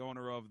McBride, the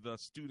owner of the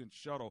Student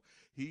Shuttle,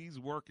 he's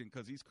working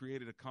because he's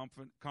created a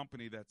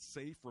company that's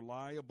safe,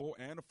 reliable,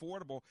 and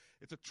affordable.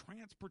 It's a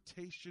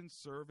transportation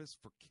service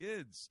for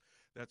kids.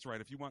 That's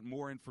right. If you want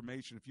more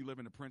information, if you live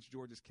in the Prince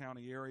George's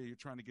County area, you're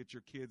trying to get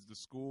your kids to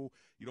school,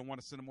 you don't want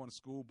to send them on a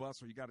school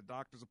bus, or you got a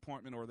doctor's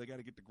appointment, or they got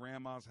to get to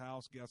grandma's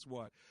house, guess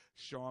what?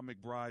 Sean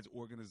McBride's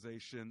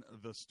organization,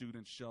 the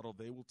Student Shuttle,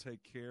 they will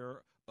take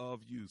care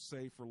of you.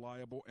 Safe,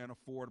 reliable, and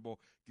affordable.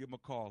 Give him a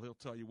call. He'll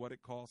tell you what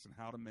it costs and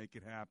how to make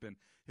it happen.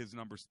 His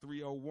number's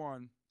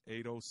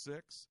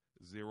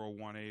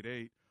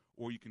 301-806-0188,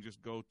 or you can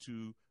just go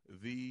to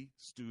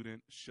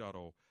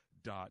thestudentshuttle.com.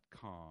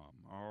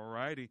 All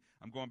righty.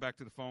 I'm going back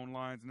to the phone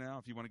lines now.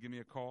 If you want to give me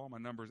a call, my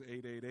number is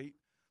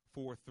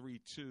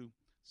 888-432-7434.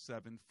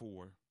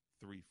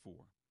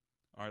 All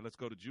right, let's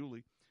go to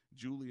Julie.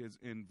 Julie is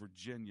in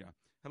Virginia.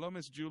 Hello,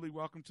 Miss Julie.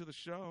 Welcome to the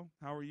show.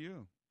 How are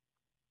you?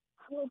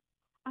 Hello.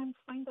 I'm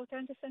fine, Dr.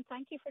 Anderson.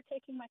 Thank you for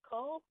taking my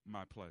call.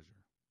 My pleasure.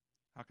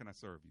 How can I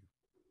serve you?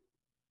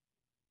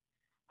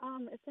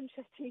 It's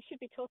interesting. You should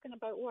be talking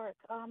about work.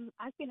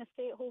 I've been a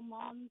stay-at-home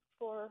mom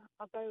for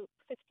about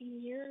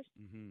 15 years.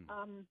 Mm-hmm.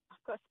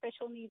 I've got a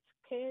special needs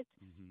kid.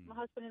 Mm-hmm. My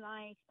husband and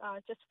I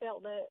just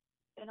felt that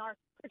in our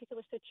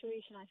particular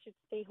situation, I should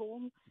stay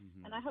home.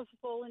 Mm-hmm. And I have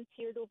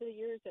volunteered over the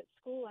years at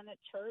school and at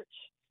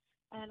church.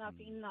 And I've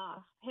been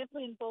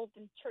heavily involved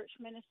in church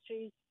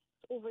ministries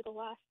over the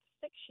last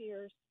 6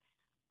 years.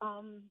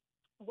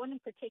 One in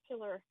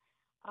particular,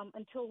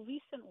 until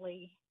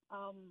recently,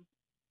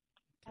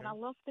 and I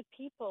love the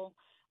people,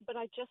 but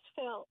I just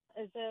felt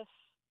as if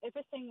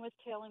everything was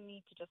telling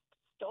me to just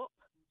stop,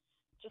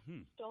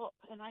 stop.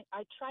 And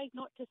I tried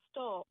not to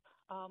stop,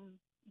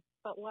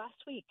 but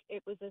last week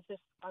it was as if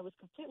I was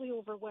completely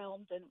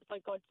overwhelmed, and it was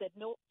like God said,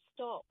 no,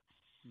 stop.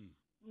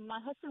 My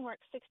husband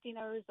works 16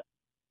 hours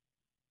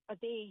a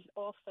day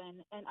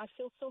often, and I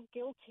feel so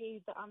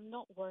guilty that I'm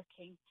not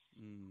working.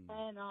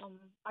 And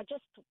I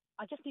just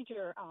need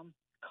your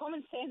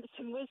common sense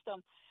and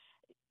wisdom.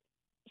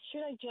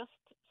 Should I just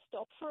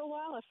stop for a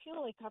while? I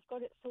feel like I've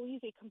got it so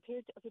easy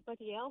compared to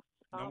everybody else.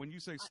 Now, when you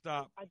say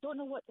stop, I don't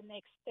know what the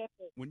next step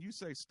is. When you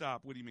say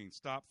stop, what do you mean?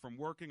 Stop from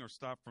working or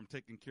stop from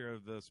taking care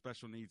of the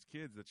special needs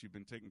kids that you've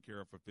been taking care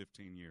of for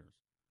 15 years?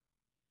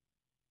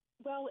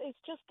 Well, it's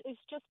just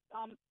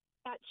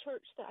at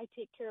church that I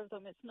take care of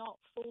them. It's not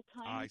full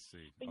time. I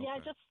see. But yeah, I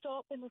just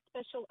stop in the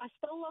special. I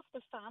still love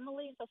the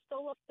families. I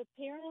still love the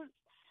parents.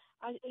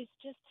 It's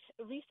just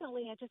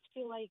recently I just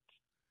feel like.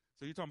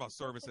 So you're talking about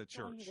service at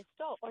church? To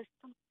stop or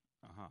something.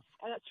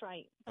 That's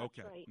right. That's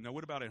right. Now,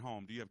 what about at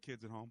home? Do you have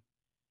kids at home?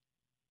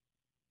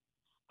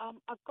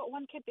 I've got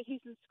one kid, but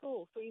he's in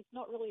school, so he's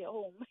not really at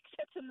home,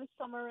 except in the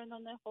summer and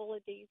on the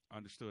holidays.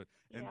 Understood.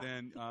 And Yeah.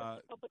 then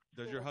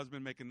does your school.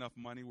 husband make enough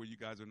money where you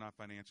guys are not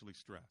financially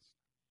stressed?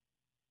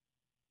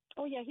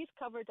 Oh, yeah, he's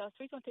covered us.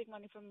 We don't take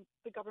money from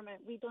the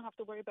government. We don't have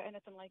to worry about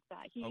anything like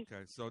that.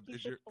 Okay, so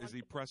is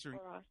he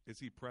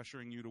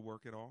pressuring you to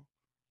work at all?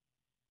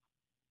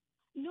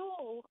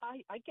 No,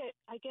 I get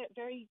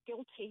very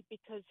guilty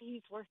because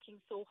he's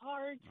working so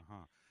hard.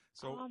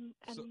 So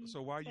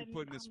why are you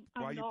putting this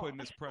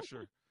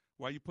pressure?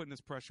 Why are you putting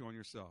this pressure on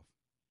yourself?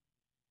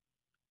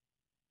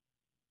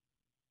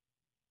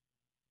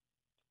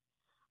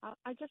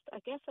 I guess I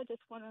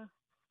just want to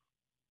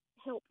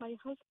help my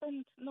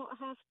husband not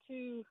have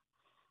to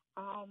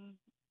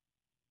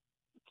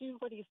do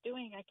what he's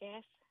doing, I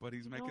guess. But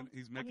he's making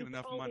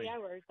enough all money. The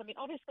hours. I mean,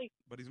 obviously.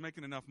 But he's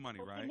making enough money,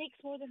 right? He makes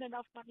more than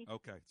enough money.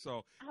 Okay,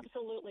 so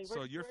absolutely.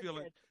 So you're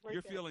good.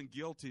 feeling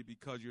guilty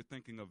because you're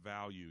thinking of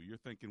value. You're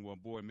thinking, well,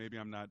 boy, maybe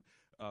I'm not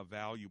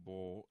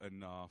valuable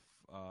enough,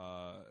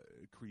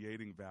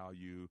 creating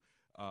value.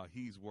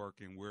 He's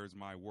working. Where's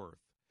my worth?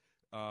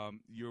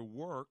 Your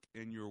work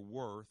and your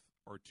worth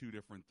are two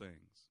different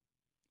things.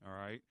 All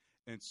right,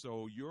 and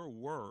so your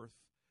worth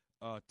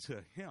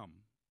to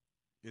him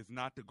is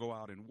not to go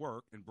out and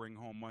work and bring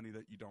home money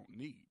that you don't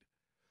need.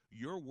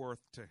 Your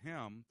worth to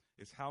him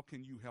is how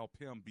can you help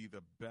him be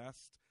the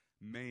best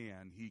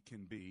man he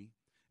can be,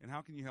 and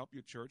how can you help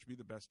your church be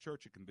the best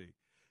church it can be.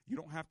 You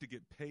don't have to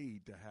get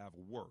paid to have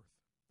worth,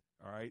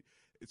 all right?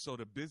 So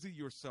to busy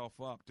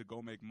yourself up to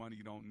go make money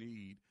you don't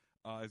need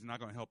is not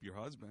going to help your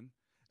husband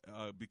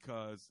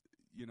because,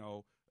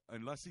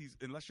 unless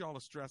y'all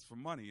are stressed for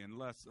money,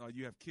 unless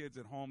you have kids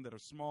at home that are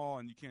small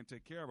and you can't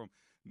take care of them.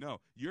 No,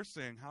 you're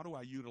saying, how do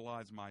I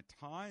utilize my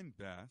time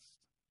best,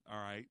 all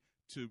right,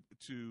 to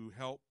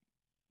help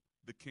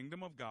the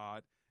kingdom of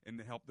God and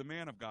to help the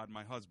man of God,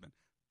 my husband?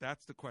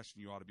 That's the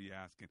question you ought to be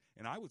asking.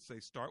 And I would say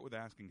start with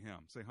asking him.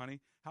 Say, honey,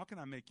 how can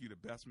I make you the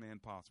best man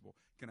possible?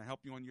 Can I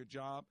help you on your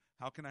job?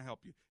 How can I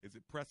help you? Is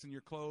it pressing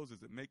your clothes?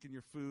 Is it making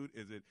your food?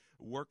 Is it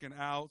working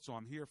out? So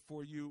I'm here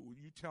for you.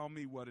 You tell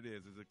me what it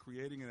is. Is it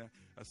creating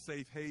a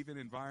safe haven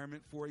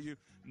environment for you?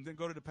 And then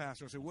go to the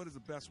pastor and say, what is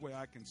the best way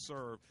I can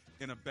serve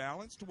in a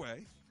balanced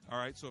way? All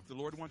right, so if the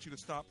Lord wants you to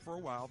stop for a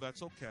while,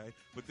 that's okay,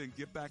 but then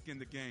get back in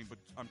the game. But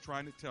I'm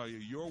trying to tell you,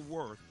 your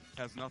worth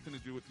has nothing to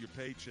do with your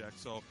paycheck,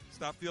 so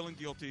stop feeling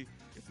guilty.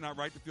 It's not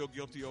right to feel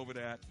guilty over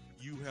that.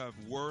 You have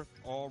worth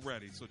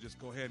already, so just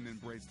go ahead and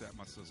embrace that,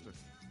 my sister.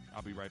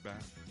 I'll be right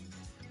back.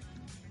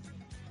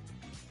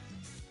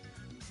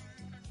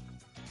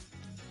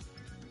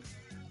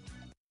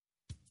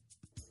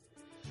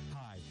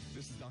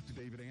 This is Dr.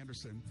 David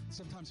Anderson.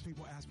 Sometimes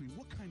people ask me,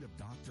 what kind of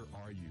doctor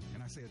are you?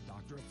 And I say, a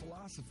doctor of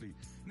philosophy.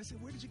 And they say,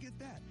 where did you get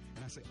that?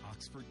 And I say,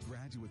 Oxford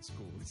Graduate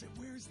School. And they say,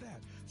 where is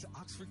that? So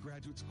Oxford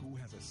Graduate School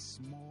has a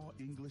small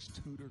English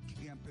tutor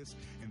campus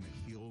in the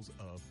hills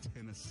of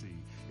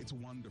Tennessee. It's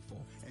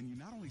wonderful. And you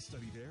not only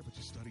study there, but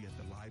you study at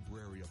the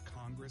Library of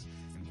Congress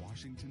in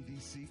Washington,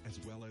 D.C.,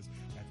 as well as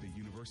at the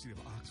University of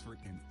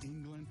Oxford in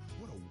England.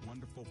 What a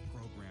wonderful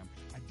program.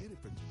 I did it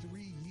for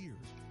 3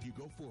 years. You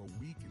go for a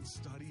week and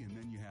study, and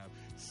then you have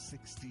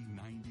 60,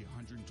 90,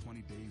 120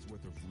 days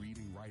worth of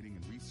reading, writing,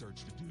 and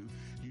research to do.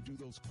 You do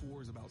those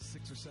cores about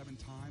 6 or 7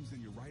 times,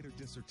 then you write a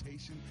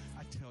dissertation.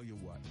 I tell you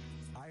what,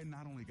 I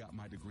not only got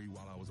my degree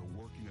while I was a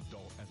working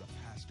adult as a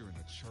pastor in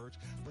a church,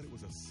 but it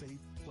was a safe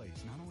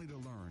place, not only to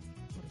learn,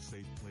 but a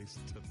safe place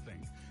to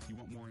think. You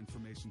want more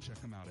information,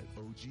 check them out at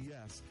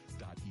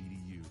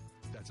ogs.edu.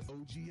 That's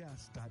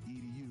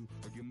ogs.edu,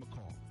 or give them a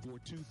call,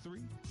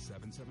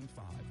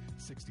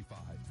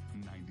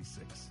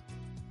 423-775-6596.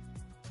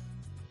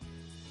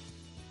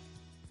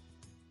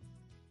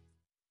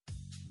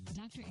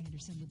 Dr.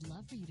 Anderson would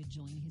love for you to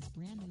join his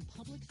brand new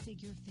public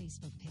figure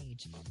Facebook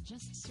page.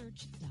 Just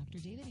search Dr.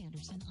 David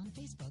Anderson on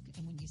Facebook,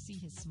 and when you see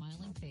his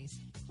smiling face,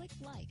 click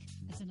like.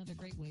 That's another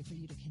great way for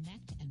you to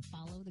connect and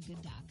follow the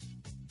good doc.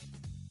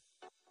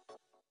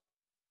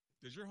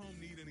 Does your home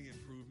need any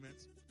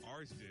improvements?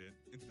 Ours did.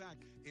 In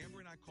fact, Amber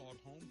and I called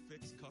Home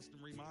Fix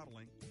Custom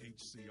Remodeling,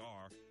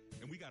 HCR,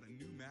 and we got a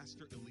new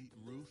Master Elite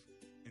roof.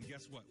 And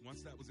guess what?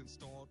 Once that was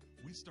installed,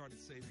 we started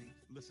saving,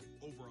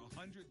 over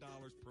 $100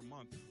 per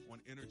month on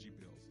energy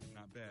bills.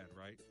 Not bad,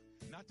 right?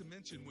 Not to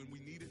mention, when we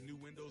needed new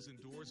windows and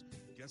doors,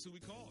 guess who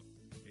we called?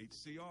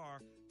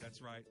 HCR.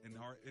 That's right. And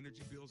our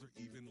energy bills are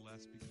even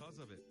less because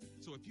of it.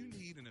 So if you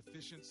need an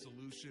efficient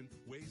solution,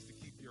 ways to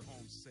keep your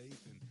home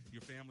safe and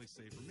your family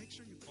safer, make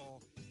sure you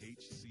call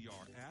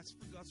HCR. Ask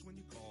for Gus when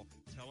you call.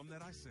 Tell him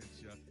that I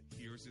sent you.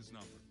 Here's his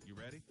number. You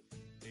ready?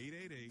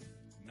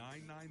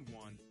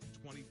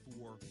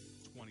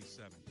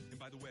 888-991-2427. And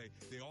by the way,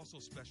 they also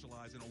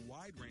specialize in a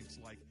wide range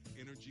like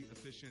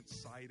energy-efficient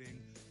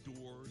siding,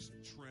 doors,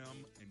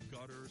 trim, and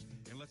gutters.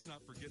 And let's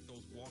not forget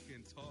those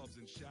walk-in tubs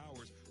and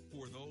showers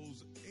for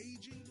those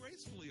aging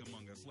gracefully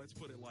among us. Let's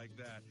put it like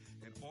that.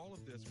 And all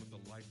of this with a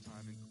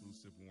lifetime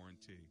inclusive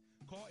warranty.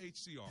 Call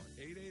HCR,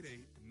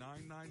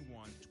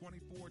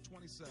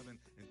 888-991-2427,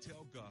 and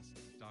tell Gus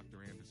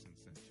Dr. Anderson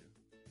sent you.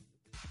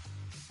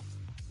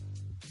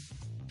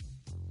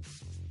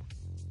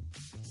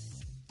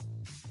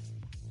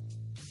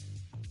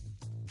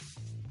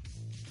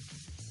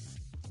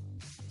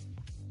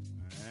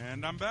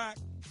 And I'm back.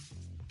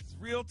 It's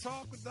Real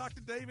Talk with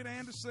Dr. David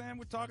Anderson.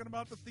 We're talking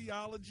about the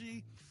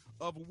theology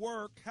of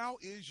work. How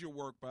is your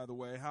work, by the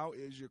way? How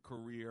is your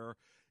career?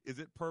 Is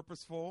it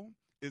purposeful?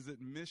 Is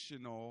it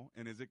missional?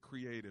 And is it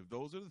creative?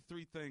 Those are the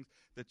 3 things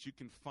that you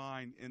can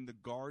find in the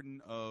Garden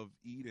of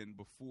Eden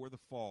before the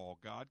fall.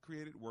 God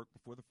created work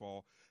before the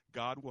fall.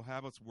 God will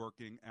have us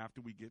working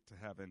after we get to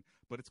heaven,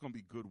 but it's going to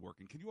be good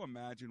working. Can you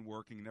imagine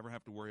working and never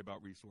have to worry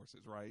about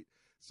resources, right?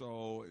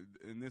 So,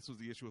 and this was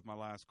the issue with my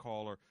last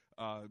caller,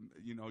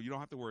 you don't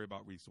have to worry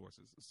about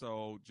resources.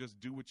 So just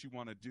do what you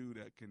want to do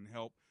that can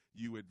help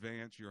you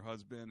advance your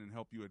husband and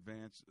help you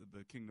advance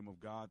the kingdom of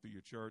God through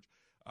your church,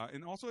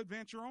 and also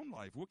advance your own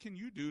life. What can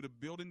you do to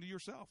build into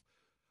yourself?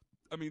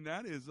 I mean,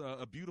 that is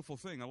a beautiful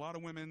thing. A lot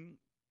of women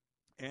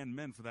and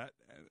men for that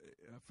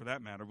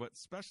matter, but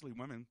especially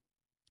women,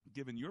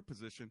 given your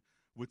position,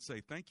 would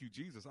say, thank you,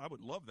 Jesus. I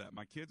would love that.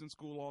 My kid's in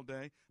school all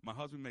day. My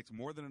husband makes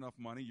more than enough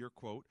money, your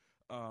quote.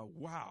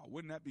 Wow,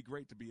 wouldn't that be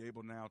great to be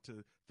able now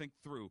to think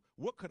through,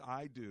 what could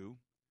I do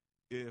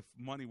if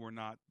money were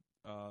not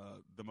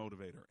the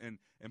motivator? And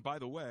by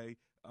the way,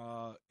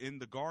 in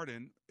the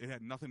garden, it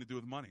had nothing to do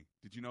with money.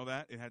 Did you know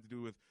that? It had to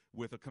do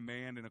with a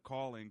command and a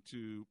calling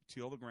to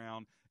till the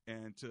ground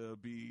and to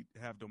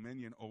have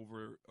dominion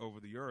over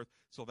the earth.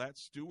 So that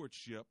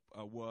stewardship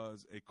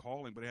was a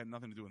calling, but it had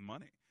nothing to do with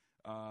money.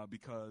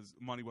 because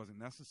money wasn't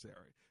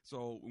necessary.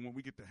 So when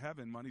we get to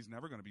heaven, money's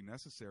never going to be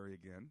necessary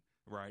again,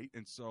 right?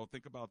 And so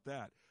think about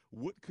that.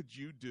 What could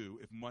you do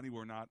if money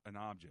were not an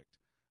object,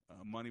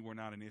 money were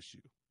not an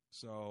issue?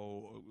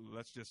 So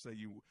let's just say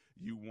you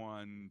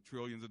won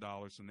trillions of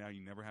dollars, so now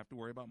you never have to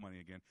worry about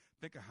money again.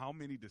 Think of how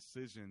many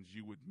decisions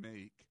you would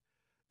make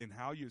and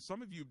how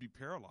some of you would be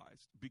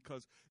paralyzed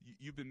because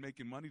you've been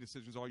making money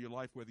decisions all your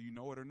life, whether you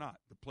know it or not.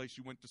 The place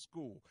you went to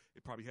school,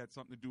 it probably had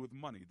something to do with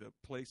money. The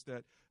place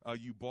that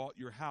you bought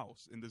your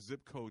house and the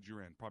zip code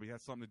you're in probably had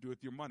something to do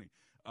with your money.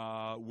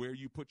 Where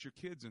you put your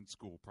kids in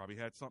school probably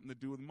had something to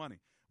do with money.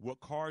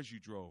 What cars you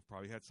drove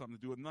probably had something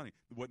to do with money.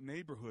 What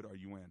neighborhood are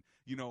you in?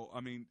 You know,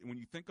 I mean, when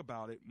you think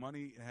about it,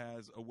 money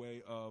has a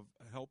way of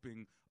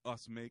helping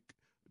us make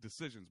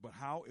decisions. But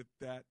how if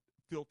that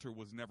filter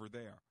was never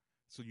there?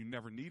 So you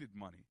never needed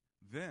money.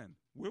 Then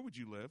where would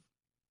you live?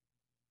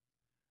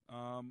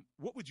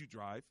 What would you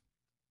drive?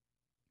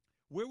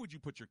 Where would you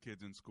put your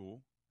kids in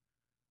school?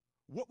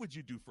 What would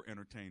you do for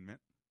entertainment?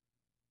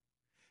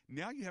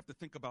 Now you have to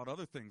think about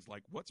other things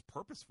like what's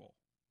purposeful,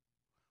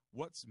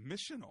 what's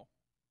missional,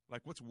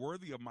 like what's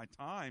worthy of my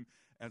time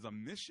as a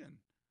mission,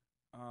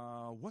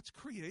 what's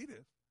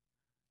creative.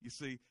 You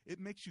see, it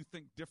makes you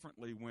think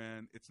differently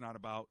when it's not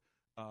about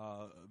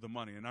the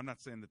money. And I'm not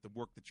saying that the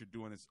work that you're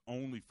doing is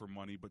only for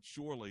money, but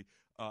surely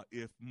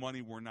if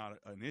money were not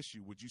an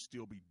issue, would you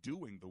still be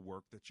doing the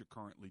work that you're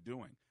currently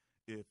doing?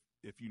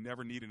 If you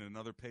never needed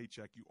another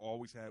paycheck, you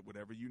always had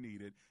whatever you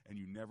needed, and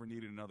you never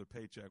needed another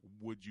paycheck,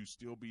 would you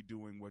still be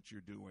doing what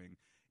you're doing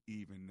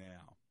even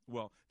now?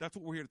 Well, that's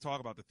what we're here to talk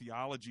about, the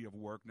theology of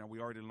work. Now, we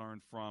already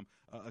learned from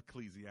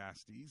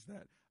Ecclesiastes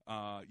that,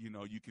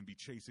 you can be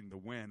chasing the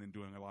wind and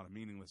doing a lot of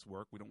meaningless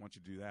work. We don't want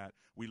you to do that.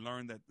 We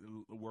learned that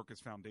work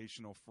is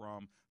foundational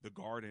from the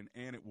garden,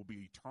 and it will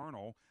be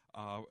eternal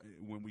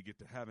when we get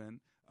to heaven.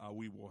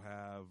 We will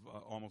have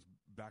almost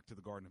back to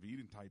the Garden of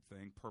Eden type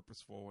thing,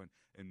 purposeful and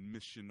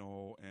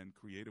missional and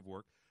creative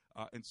work.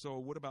 And so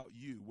what about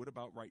you? What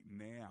about right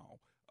now?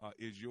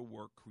 Is your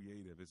work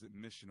creative? Is it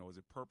missional? Is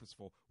it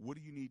purposeful? What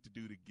do you need to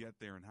do to get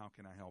there, and how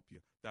can I help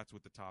you? That's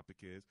what the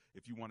topic is.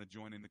 If you want to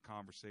join in the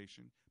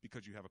conversation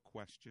because you have a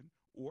question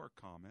or a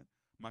comment,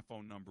 my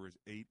phone number is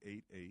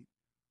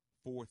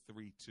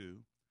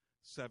 888-432-7434.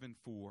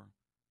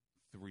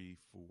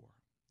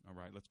 All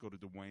right, let's go to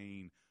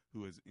Dwayne,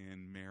 who is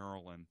in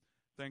Maryland.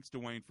 Thanks,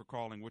 Dwayne, for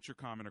calling. What's your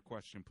comment or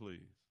question,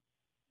 please?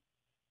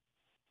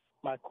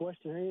 My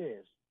question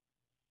is,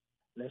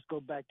 let's go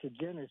back to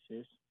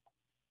Genesis.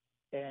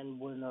 And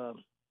when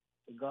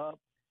God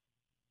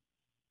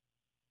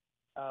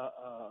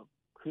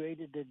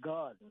created the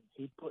garden,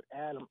 he put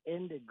Adam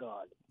in the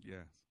garden.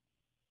 Yes.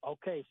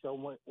 Okay,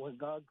 so when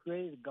God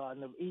created the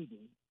Garden of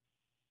Eden,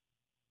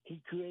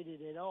 he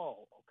created it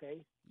all,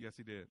 okay? Yes,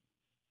 he did.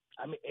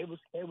 I mean, it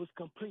was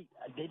complete.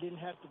 They didn't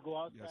have to go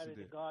outside of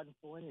the garden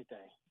for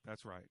anything.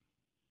 That's right.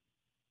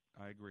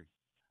 I agree.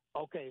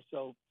 Okay,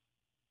 so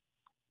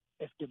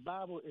if the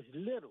Bible is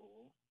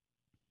literal,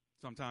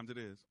 sometimes it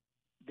is.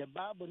 The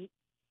Bible,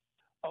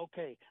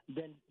 okay,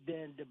 then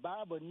the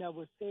Bible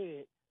never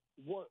said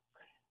work.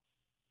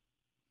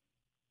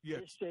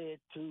 Yes. It said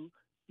to,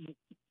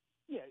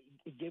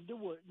 give the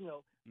word,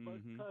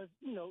 because,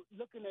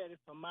 looking at it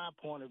from my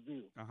point of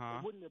view,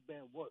 it wouldn't have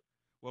been work.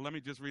 Well, let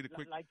me just read a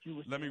quick.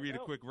 Let me read a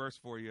quick verse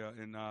for you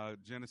in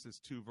Genesis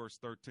 2, verse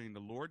 13. The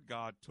Lord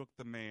God took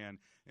the man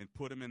and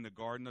put him in the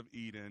Garden of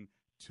Eden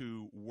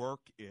to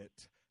work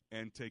it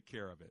and take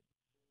care of it.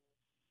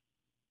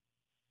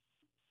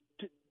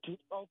 To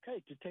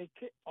take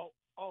care.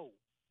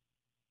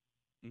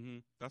 Mm-hmm.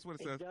 That's what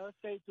it says. It does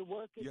say to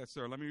work it? Yes,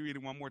 sir. Let me read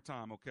it one more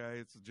time, okay?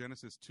 It's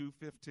Genesis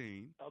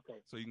 2:15.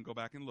 Okay. So you can go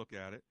back and look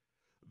at it.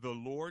 The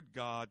Lord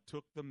God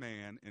took the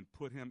man and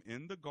put him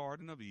in the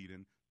Garden of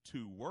Eden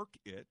to work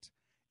it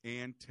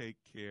and take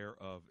care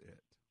of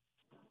it.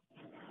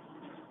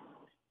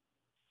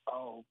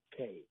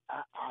 Okay.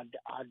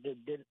 I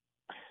did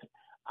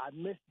I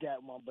missed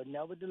that one, but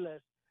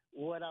nevertheless,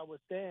 what I was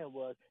saying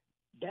was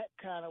that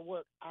kind of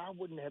work I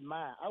wouldn't have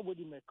mind. I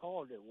wouldn't even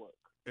call it work.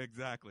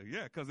 Exactly.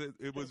 Yeah, because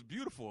it was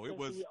beautiful. It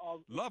was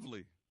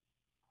lovely.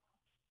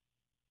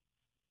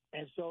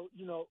 And so,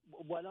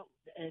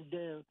 and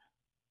then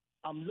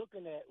I'm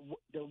looking at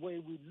the way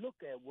we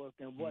look at work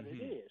and what it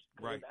is.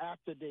 Because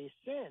after they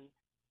sin,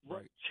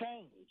 what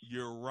changed?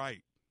 You're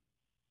right.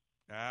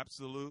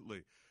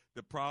 Absolutely.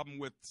 The problem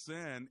with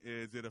sin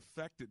is it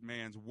affected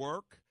man's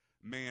work,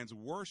 man's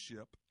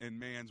worship, and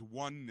man's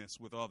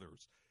oneness with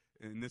others.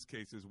 In this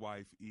case, his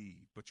wife,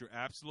 Eve. But you're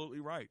absolutely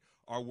right.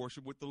 Our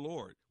worship with the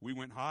Lord, we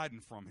went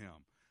hiding from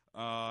him.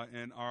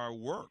 And our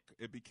work,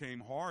 it became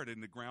hard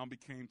and the ground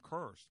became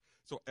cursed.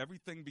 So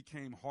everything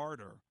became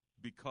harder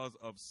because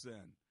of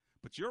sin.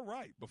 But you're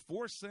right.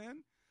 Before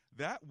sin,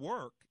 that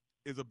work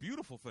is a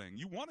beautiful thing.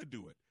 You want to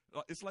do it.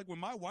 It's like when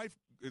my wife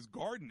is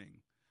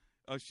gardening.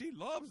 She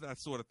loves that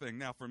sort of thing.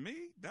 Now, for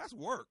me, that's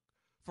work.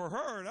 For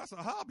her, that's a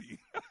hobby.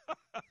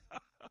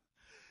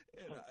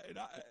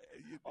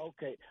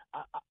 Okay,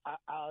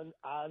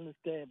 I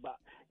understand, but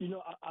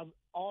I'm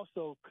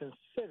also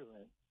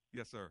considering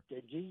Yes, sir.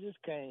 That Jesus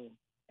came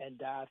and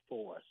died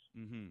for us,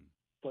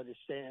 for the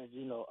sins,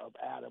 of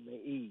Adam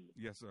and Eve.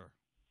 Yes, sir.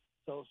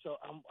 So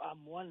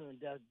I'm wondering,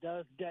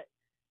 does that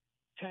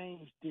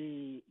change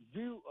the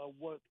view of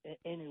work in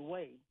any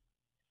way?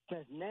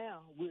 Since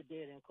now we're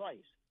dead in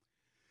Christ.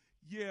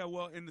 Yeah,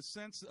 well, in the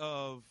sense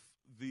of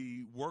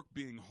the work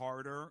being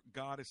harder,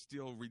 God is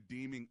still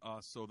redeeming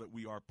us so that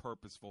we are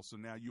purposeful. So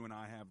now you and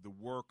I have the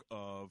work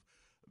of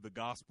the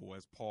gospel,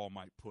 as Paul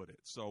might put it.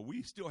 So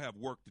we still have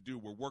work to do.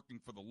 We're working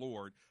for the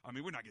Lord. I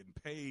mean, we're not getting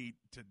paid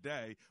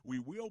today. We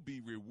will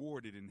be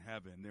rewarded in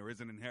heaven. There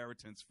is an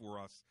inheritance for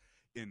us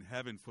in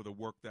heaven for the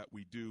work that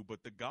we do.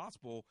 But the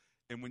gospel,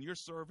 and when you're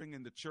serving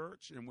in the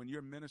church and when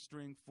you're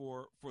ministering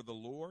for the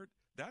Lord,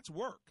 that's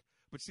work.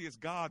 But see, it's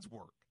God's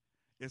work.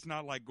 It's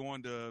not like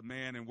going to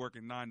man and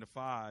working 9 to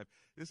 5.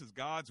 This is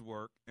God's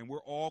work, and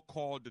we're all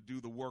called to do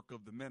the work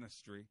of the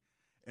ministry.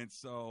 And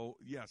so,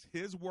 yes,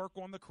 his work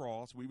on the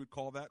cross, we would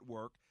call that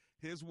work.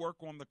 His work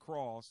on the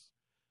cross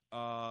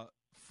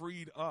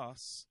freed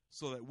us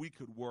so that we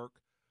could work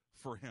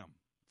for him,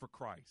 for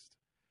Christ.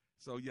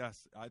 So,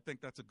 yes, I think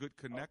that's a good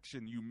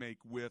connection you make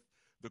with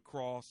the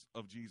cross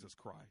of Jesus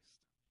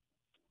Christ.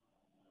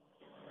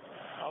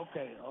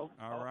 Okay. All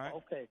right.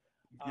 Okay.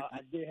 I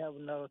did have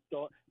another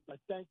thought, but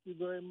thank you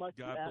very much.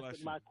 God you bless answered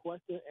you. my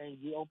question, and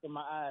you opened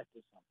my eyes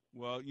to something.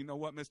 Well, you know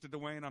what, Mr.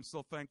 Dwayne? I'm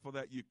so thankful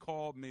that you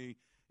called me,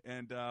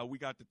 and we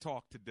got to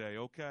talk today,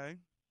 okay?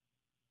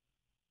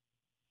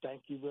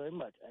 Thank you very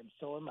much, and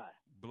so am I.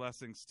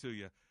 Blessings to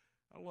you.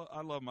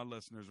 I love my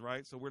listeners,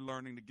 right? So we're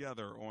learning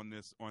together on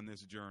this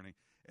journey.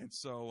 And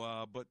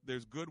so, but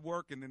there's good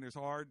work, and then there's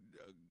hard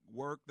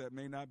work that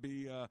may not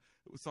be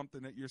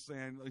something that you're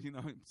saying.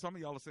 Some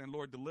of y'all are saying,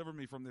 Lord, deliver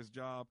me from this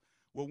job.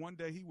 Well, one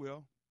day he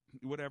will,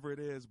 whatever it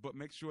is, but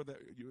make sure that,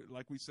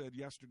 like we said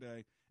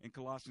yesterday in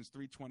Colossians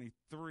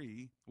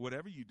 3:23,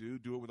 whatever you do,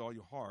 do it with all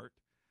your heart,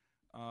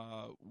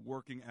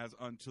 working as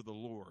unto the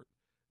Lord,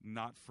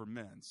 not for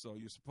men. So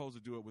you're supposed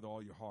to do it with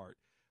all your heart,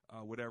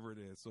 whatever it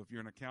is. So if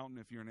you're an accountant,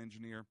 if you're an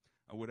engineer,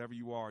 whatever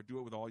you are, do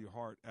it with all your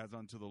heart as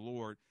unto the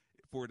Lord,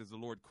 for it is the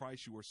Lord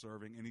Christ you are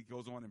serving. And he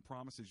goes on and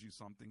promises you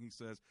something. He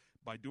says,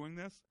 by doing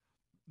this,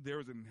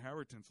 there is an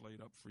inheritance laid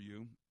up for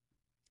you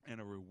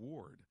and a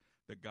reward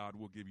that God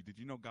will give you. Did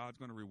you know God's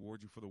going to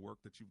reward you for the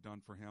work that you've done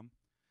for him?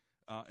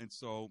 And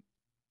so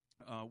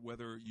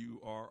whether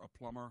you are a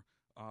plumber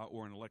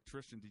or an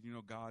electrician, did you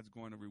know God's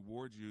going to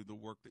reward you the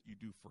work that you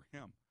do for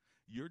him?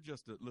 You're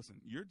just a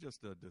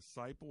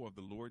disciple of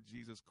the Lord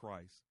Jesus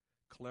Christ,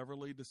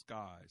 cleverly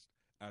disguised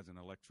as an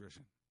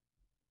electrician.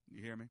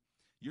 You hear me?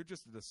 You're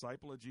just a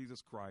disciple of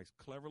Jesus Christ,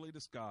 cleverly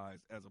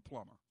disguised as a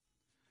plumber.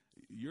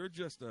 You're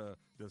just a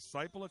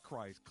disciple of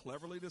Christ,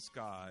 cleverly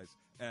disguised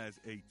as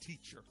a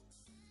teacher.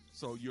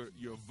 So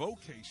your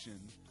vocation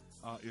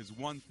is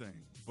one thing,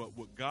 but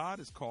what God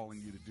is calling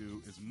you to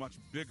do is much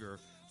bigger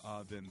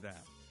than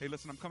that. Hey,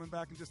 listen, I'm coming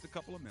back in just a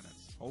couple of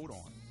minutes. Hold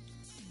on.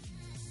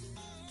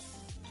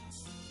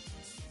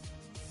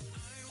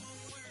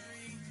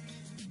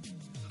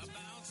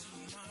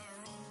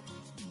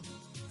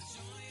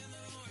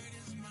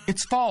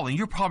 It's fall and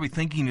you're probably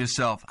thinking to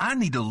yourself, I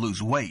need to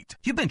lose weight.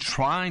 You've been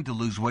trying to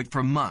lose weight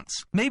for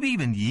months, maybe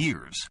even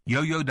years.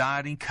 Yo-yo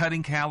dieting,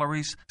 cutting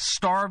calories,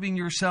 starving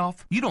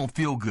yourself. You don't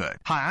feel good.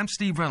 Hi, I'm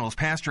Steve Reynolds,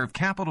 pastor of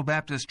Capital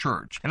Baptist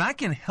Church, and I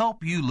can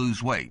help you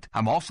lose weight.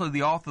 I'm also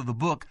the author of the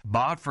book,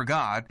 Bod for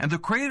God, and the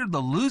creator of the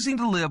Losing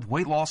to Live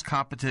weight loss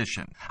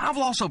competition. I've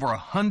lost over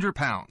 100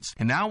 pounds,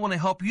 and now I want to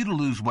help you to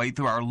lose weight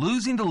through our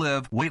Losing to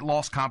Live weight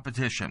loss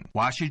competition.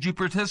 Why should you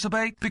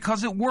participate?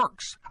 Because it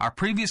works. Our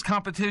previous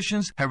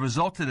competitions have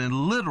resulted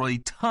in literally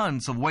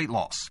tons of weight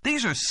loss.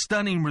 These are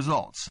stunning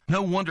results.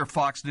 No wonder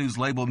Fox News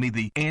labeled me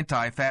the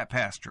anti-fat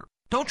pastor.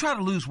 Don't try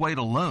to lose weight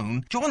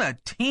alone. Join a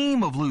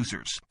team of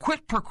losers.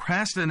 Quit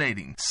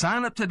procrastinating.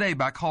 Sign up today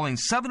by calling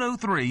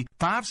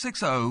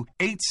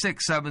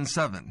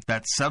 703-560-8677.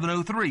 That's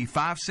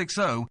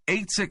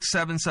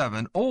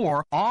 703-560-8677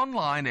 or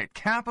online at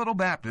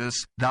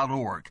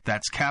capitalbaptist.org.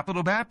 That's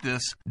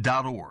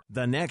capitalbaptist.org.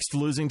 The next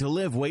Losing to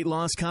Live weight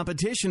loss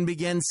competition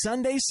begins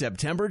Sunday,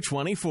 September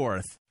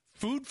 24th.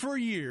 Food for a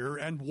year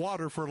and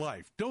water for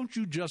life. Don't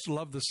you just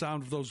love the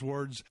sound of those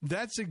words?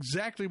 That's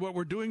exactly what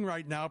we're doing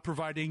right now,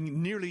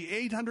 providing nearly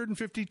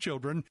 850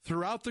 children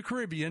throughout the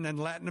Caribbean and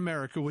Latin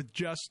America with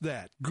just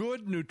that.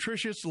 Good,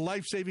 nutritious,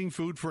 life-saving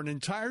food for an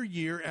entire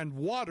year and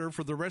water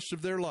for the rest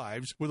of their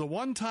lives with a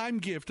one-time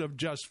gift of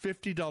just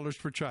 $50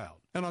 per child.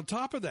 And on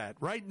top of that,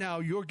 right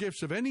now, your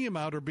gifts of any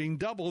amount are being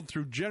doubled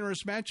through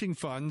generous matching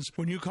funds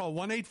when you call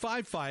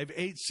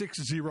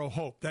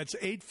 1-855-860-HOPE. That's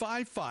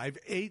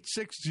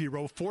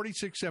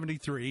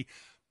 855-860-4673,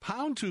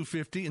 pound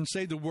 250, and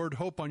say the word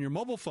HOPE on your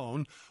mobile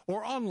phone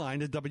or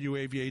online at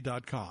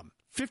WAVA.com.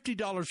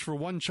 $50 for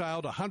one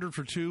child, $100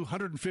 for two,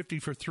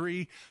 $150 for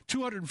three,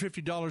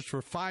 $250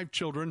 for 5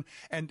 children,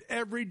 and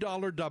every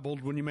dollar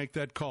doubled when you make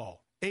that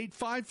call.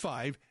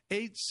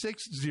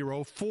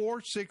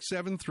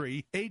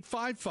 855-860-4673,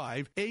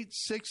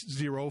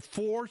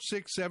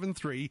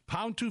 855-860-4673,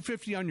 pound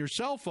 250 on your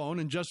cell phone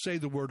and just say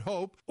the word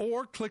HOPE,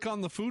 or click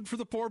on the Food for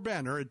the Poor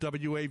banner at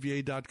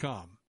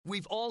WAVA.com.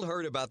 We've all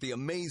heard about the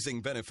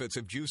amazing benefits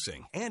of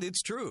juicing, and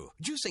it's true.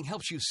 Juicing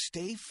helps you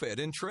stay fit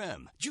and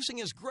trim. Juicing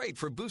is great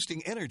for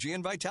boosting energy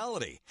and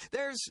vitality.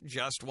 There's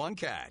just one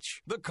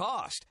catch, the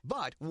cost.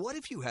 But what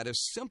if you had a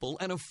simple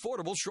and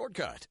affordable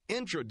shortcut?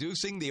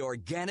 Introducing the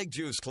Organic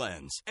Juice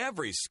Cleanse.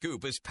 Every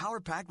scoop is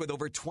power-packed with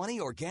over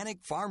 20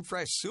 organic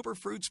farm-fresh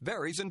superfruits,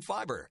 berries, and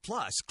fiber,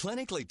 plus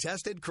clinically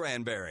tested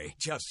cranberry.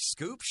 Just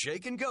scoop,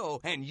 shake, and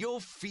go, and you'll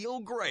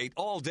feel great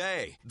all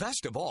day.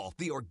 Best of all,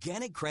 the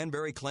Organic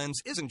Cranberry Cleanse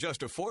isn't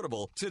just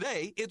affordable.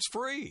 Today, it's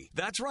free.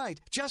 That's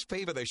right. Just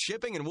pay for the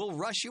shipping and we'll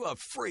rush you a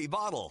free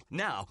bottle.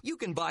 Now, you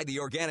can buy the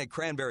Organic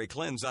Cranberry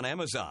Cleanse on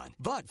Amazon.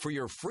 But for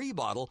your free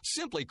bottle,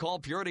 simply call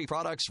Purity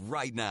Products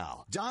right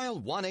now.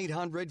 Dial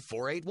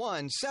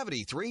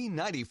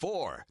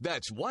 1-800-481-7394.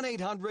 That's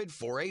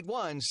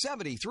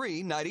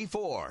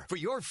 1-800-481-7394. For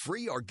your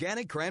free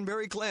Organic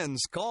Cranberry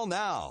Cleanse, call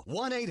now.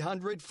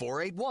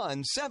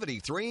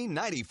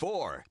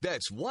 1-800-481-7394.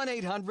 That's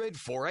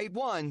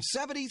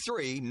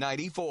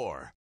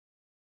 1-800-481-7394.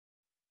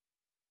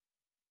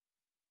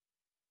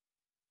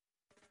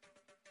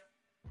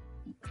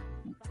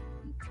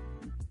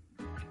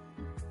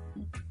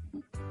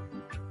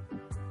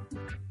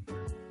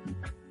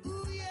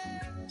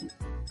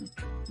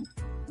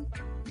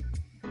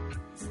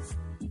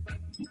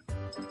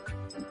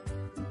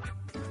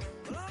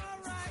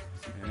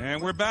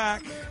 And we're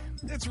back.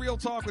 It's Real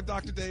Talk with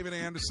Dr. David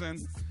Anderson.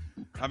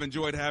 I've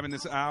enjoyed having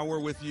this hour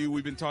with you.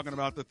 We've been talking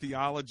about the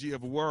theology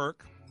of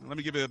work. Let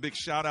me give you a big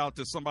shout out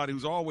to somebody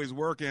who's always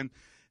working,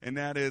 and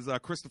that is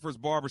Christopher's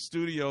Barber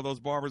Studio. Those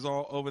barbers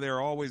all over there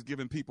are always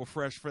giving people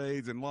fresh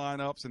fades and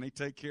lineups, and they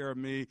take care of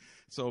me.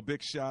 So a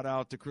big shout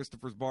out to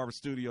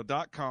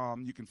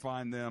Christopher'sBarberStudio.com. You can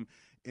find them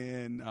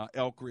in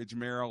Elk Ridge,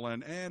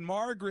 Maryland. And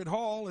Margaret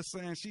Hall is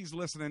saying she's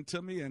listening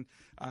to me, and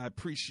I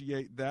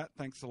appreciate that.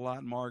 Thanks a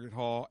lot, Margaret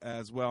Hall,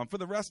 as well. And for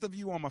the rest of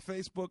you on my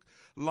Facebook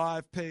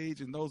Live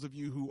page and those of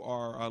you who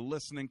are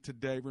listening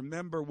today,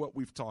 remember what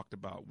we've talked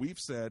about. We've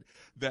said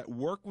that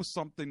work was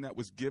something that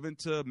was given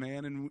to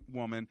man and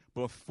woman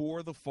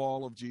before the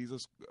fall of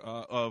Jesus,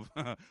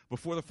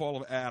 before the fall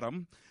of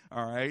Adam,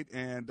 all right,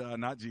 and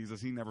not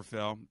Jesus. He never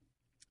fell.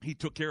 He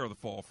took care of the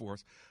fall for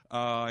us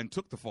and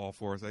took the fall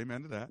for us.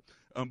 Amen to that.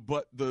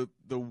 But the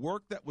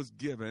work that was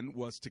given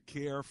was to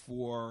care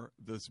for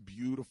this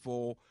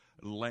beautiful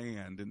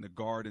land in the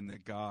garden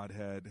that God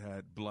had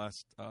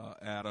blessed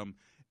Adam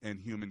and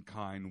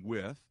humankind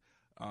with,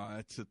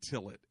 to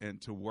till it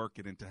and to work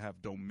it and to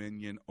have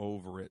dominion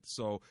over it.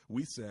 So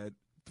we said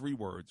 3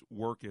 words.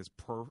 Work is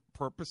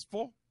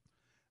purposeful,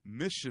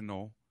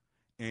 missional,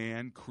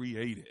 and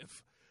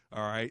creative.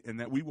 All right, and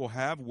that we will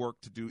have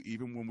work to do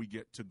even when we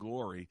get to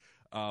glory,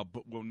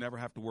 but we'll never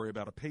have to worry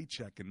about a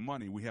paycheck and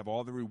money. We have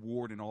all the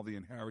reward and all the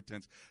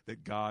inheritance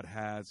that God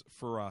has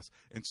for us.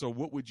 And so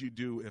what would you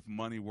do if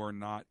money were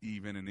not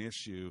even an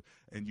issue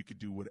and you could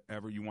do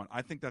whatever you want?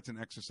 I think that's an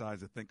exercise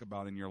to think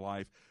about in your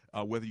life,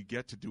 whether you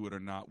get to do it or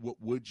not. What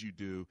would you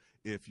do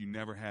if you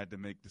never had to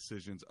make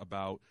decisions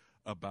about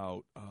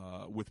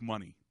with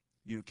money?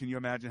 You know, can you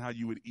imagine how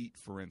you would eat,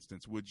 for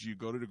instance? Would you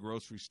go to the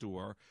grocery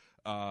store?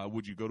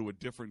 Would you go to a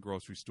different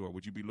grocery store?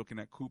 Would you be looking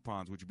at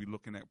coupons? Would you be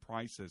looking at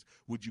prices?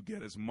 Would you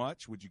get as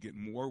much? Would you get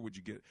more? Would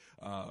you get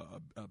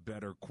a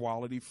better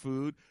quality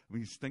food? I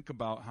mean, just think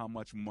about how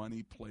much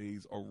money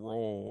plays a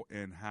role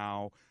in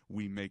how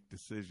we make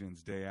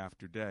decisions day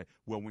after day.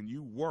 Well, when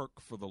you work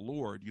for the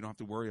Lord, you don't have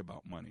to worry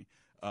about money.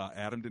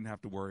 Adam didn't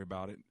have to worry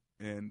about it.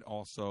 And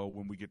also,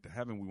 when we get to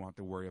heaven, we won't have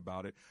to worry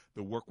about it.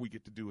 The work we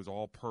get to do is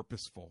all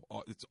purposeful.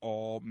 It's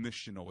all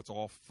missional. It's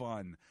all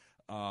fun.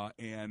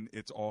 And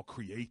it's all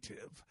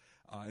creative.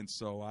 And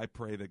so I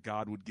pray that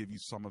God would give you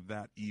some of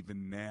that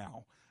even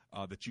now,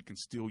 that you can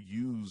still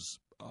use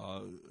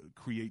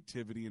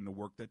creativity in the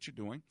work that you're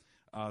doing,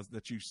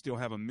 that you still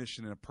have a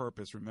mission and a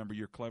purpose. Remember,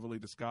 you're cleverly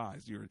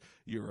disguised.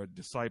 You're a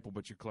disciple,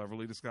 but you're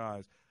cleverly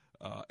disguised.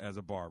 As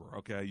a barber,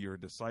 okay? You're a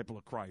disciple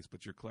of Christ,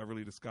 but you're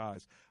cleverly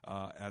disguised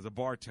as a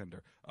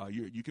bartender.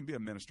 You can be a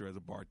minister as a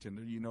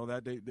bartender. You know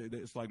that?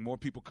 It's like more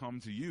people come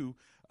to you,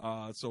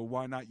 so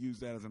why not use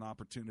that as an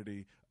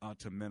opportunity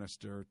to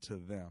minister to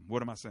them?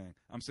 What am I saying?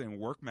 I'm saying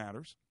work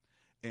matters.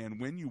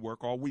 And when you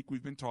work, all week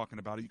we've been talking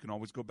about it. You can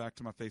always go back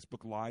to my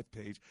Facebook Live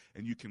page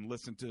and you can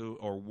listen to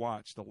or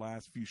watch the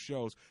last few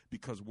shows,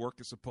 because work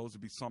is supposed to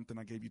be something.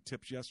 I gave you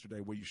tips yesterday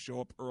where you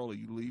show up early,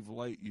 you leave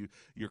late,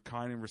 you're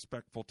kind and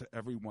respectful to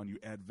everyone, you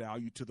add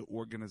value to the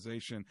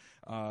organization,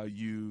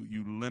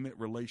 you limit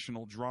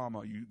relational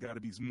drama. You got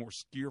to be more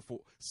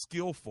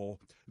skillful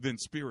than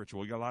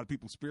spiritual. You got a lot of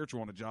people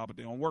spiritual on the job, but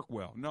they don't work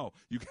well. No,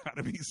 you got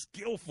to be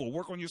skillful.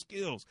 Work on your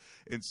skills.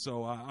 And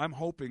so I'm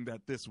hoping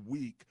that this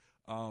week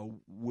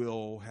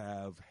will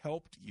have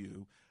helped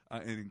you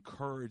and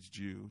encouraged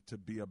you to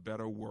be a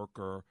better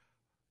worker,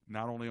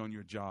 not only on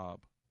your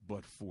job,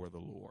 but for the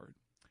Lord.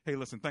 Hey,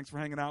 listen, thanks for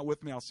hanging out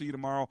with me. I'll see you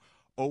tomorrow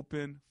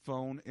Open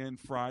Phone In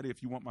Friday.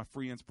 If you want my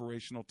free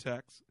inspirational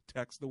text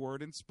the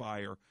word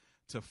INSPIRE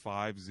to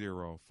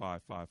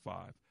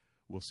 50555.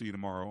 We'll see you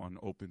tomorrow on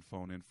Open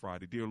Phone In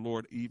Friday. Dear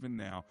Lord, even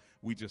now,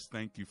 we just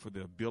thank you for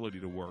the ability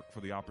to work,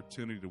 for the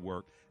opportunity to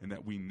work, and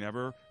that we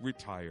never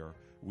retire.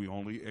 We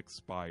only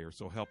expire.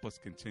 So help us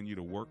continue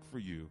to work for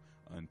you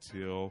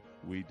until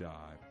we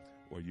die,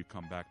 or you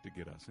come back to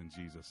get us in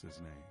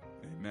Jesus'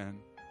 name. Amen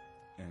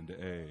and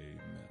amen.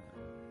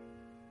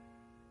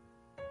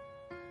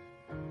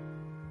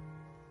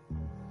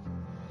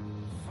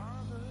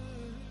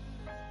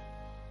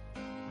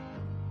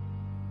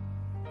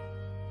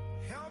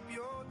 Help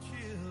your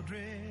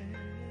children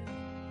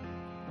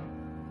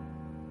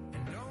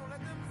and don't let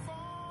them fall.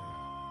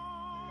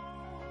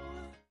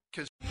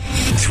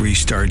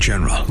 3-star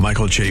General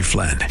Michael J.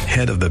 Flynn,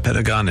 head of the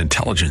Pentagon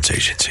Intelligence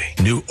Agency,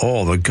 knew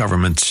all the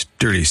government's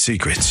dirty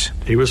secrets.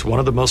 He was one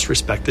of the most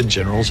respected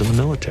generals in the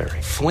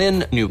military.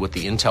 Flynn knew what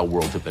the intel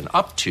world had been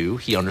up to.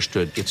 He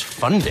understood its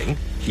funding.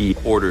 He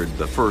ordered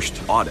the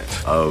first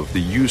audit of the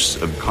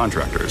use of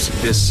contractors.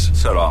 This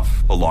set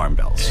off alarm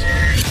bells.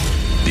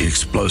 The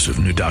explosive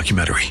new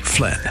documentary,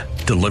 Flynn,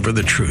 Deliver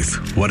the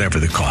Truth, Whatever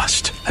the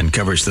Cost,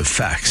 uncovers the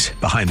facts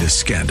behind this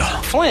scandal.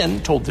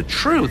 Flynn told the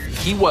truth.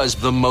 He was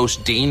the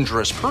most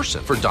dangerous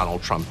person for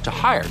Donald Trump to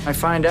hire. I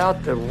find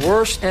out the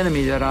worst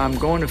enemy that I'm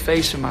going to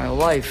face in my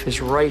life is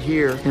right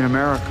here in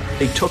America.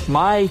 They took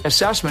my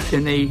assessment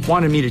and they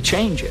wanted me to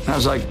change it. And I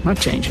was like, I'm not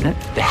changing it.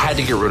 They had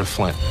to get rid of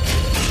Flynn.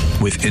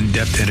 With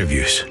in-depth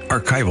interviews,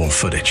 archival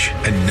footage,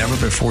 and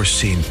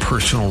never-before-seen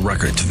personal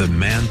records of the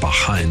man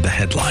behind the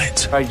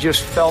headlines. I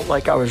just felt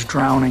like I was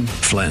drowning.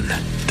 Flynn,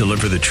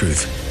 Deliver the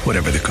Truth,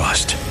 Whatever the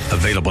Cost.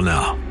 Available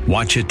now.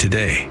 Watch it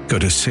today. Go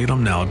to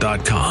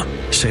salemnow.com.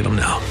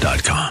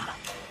 salemnow.com.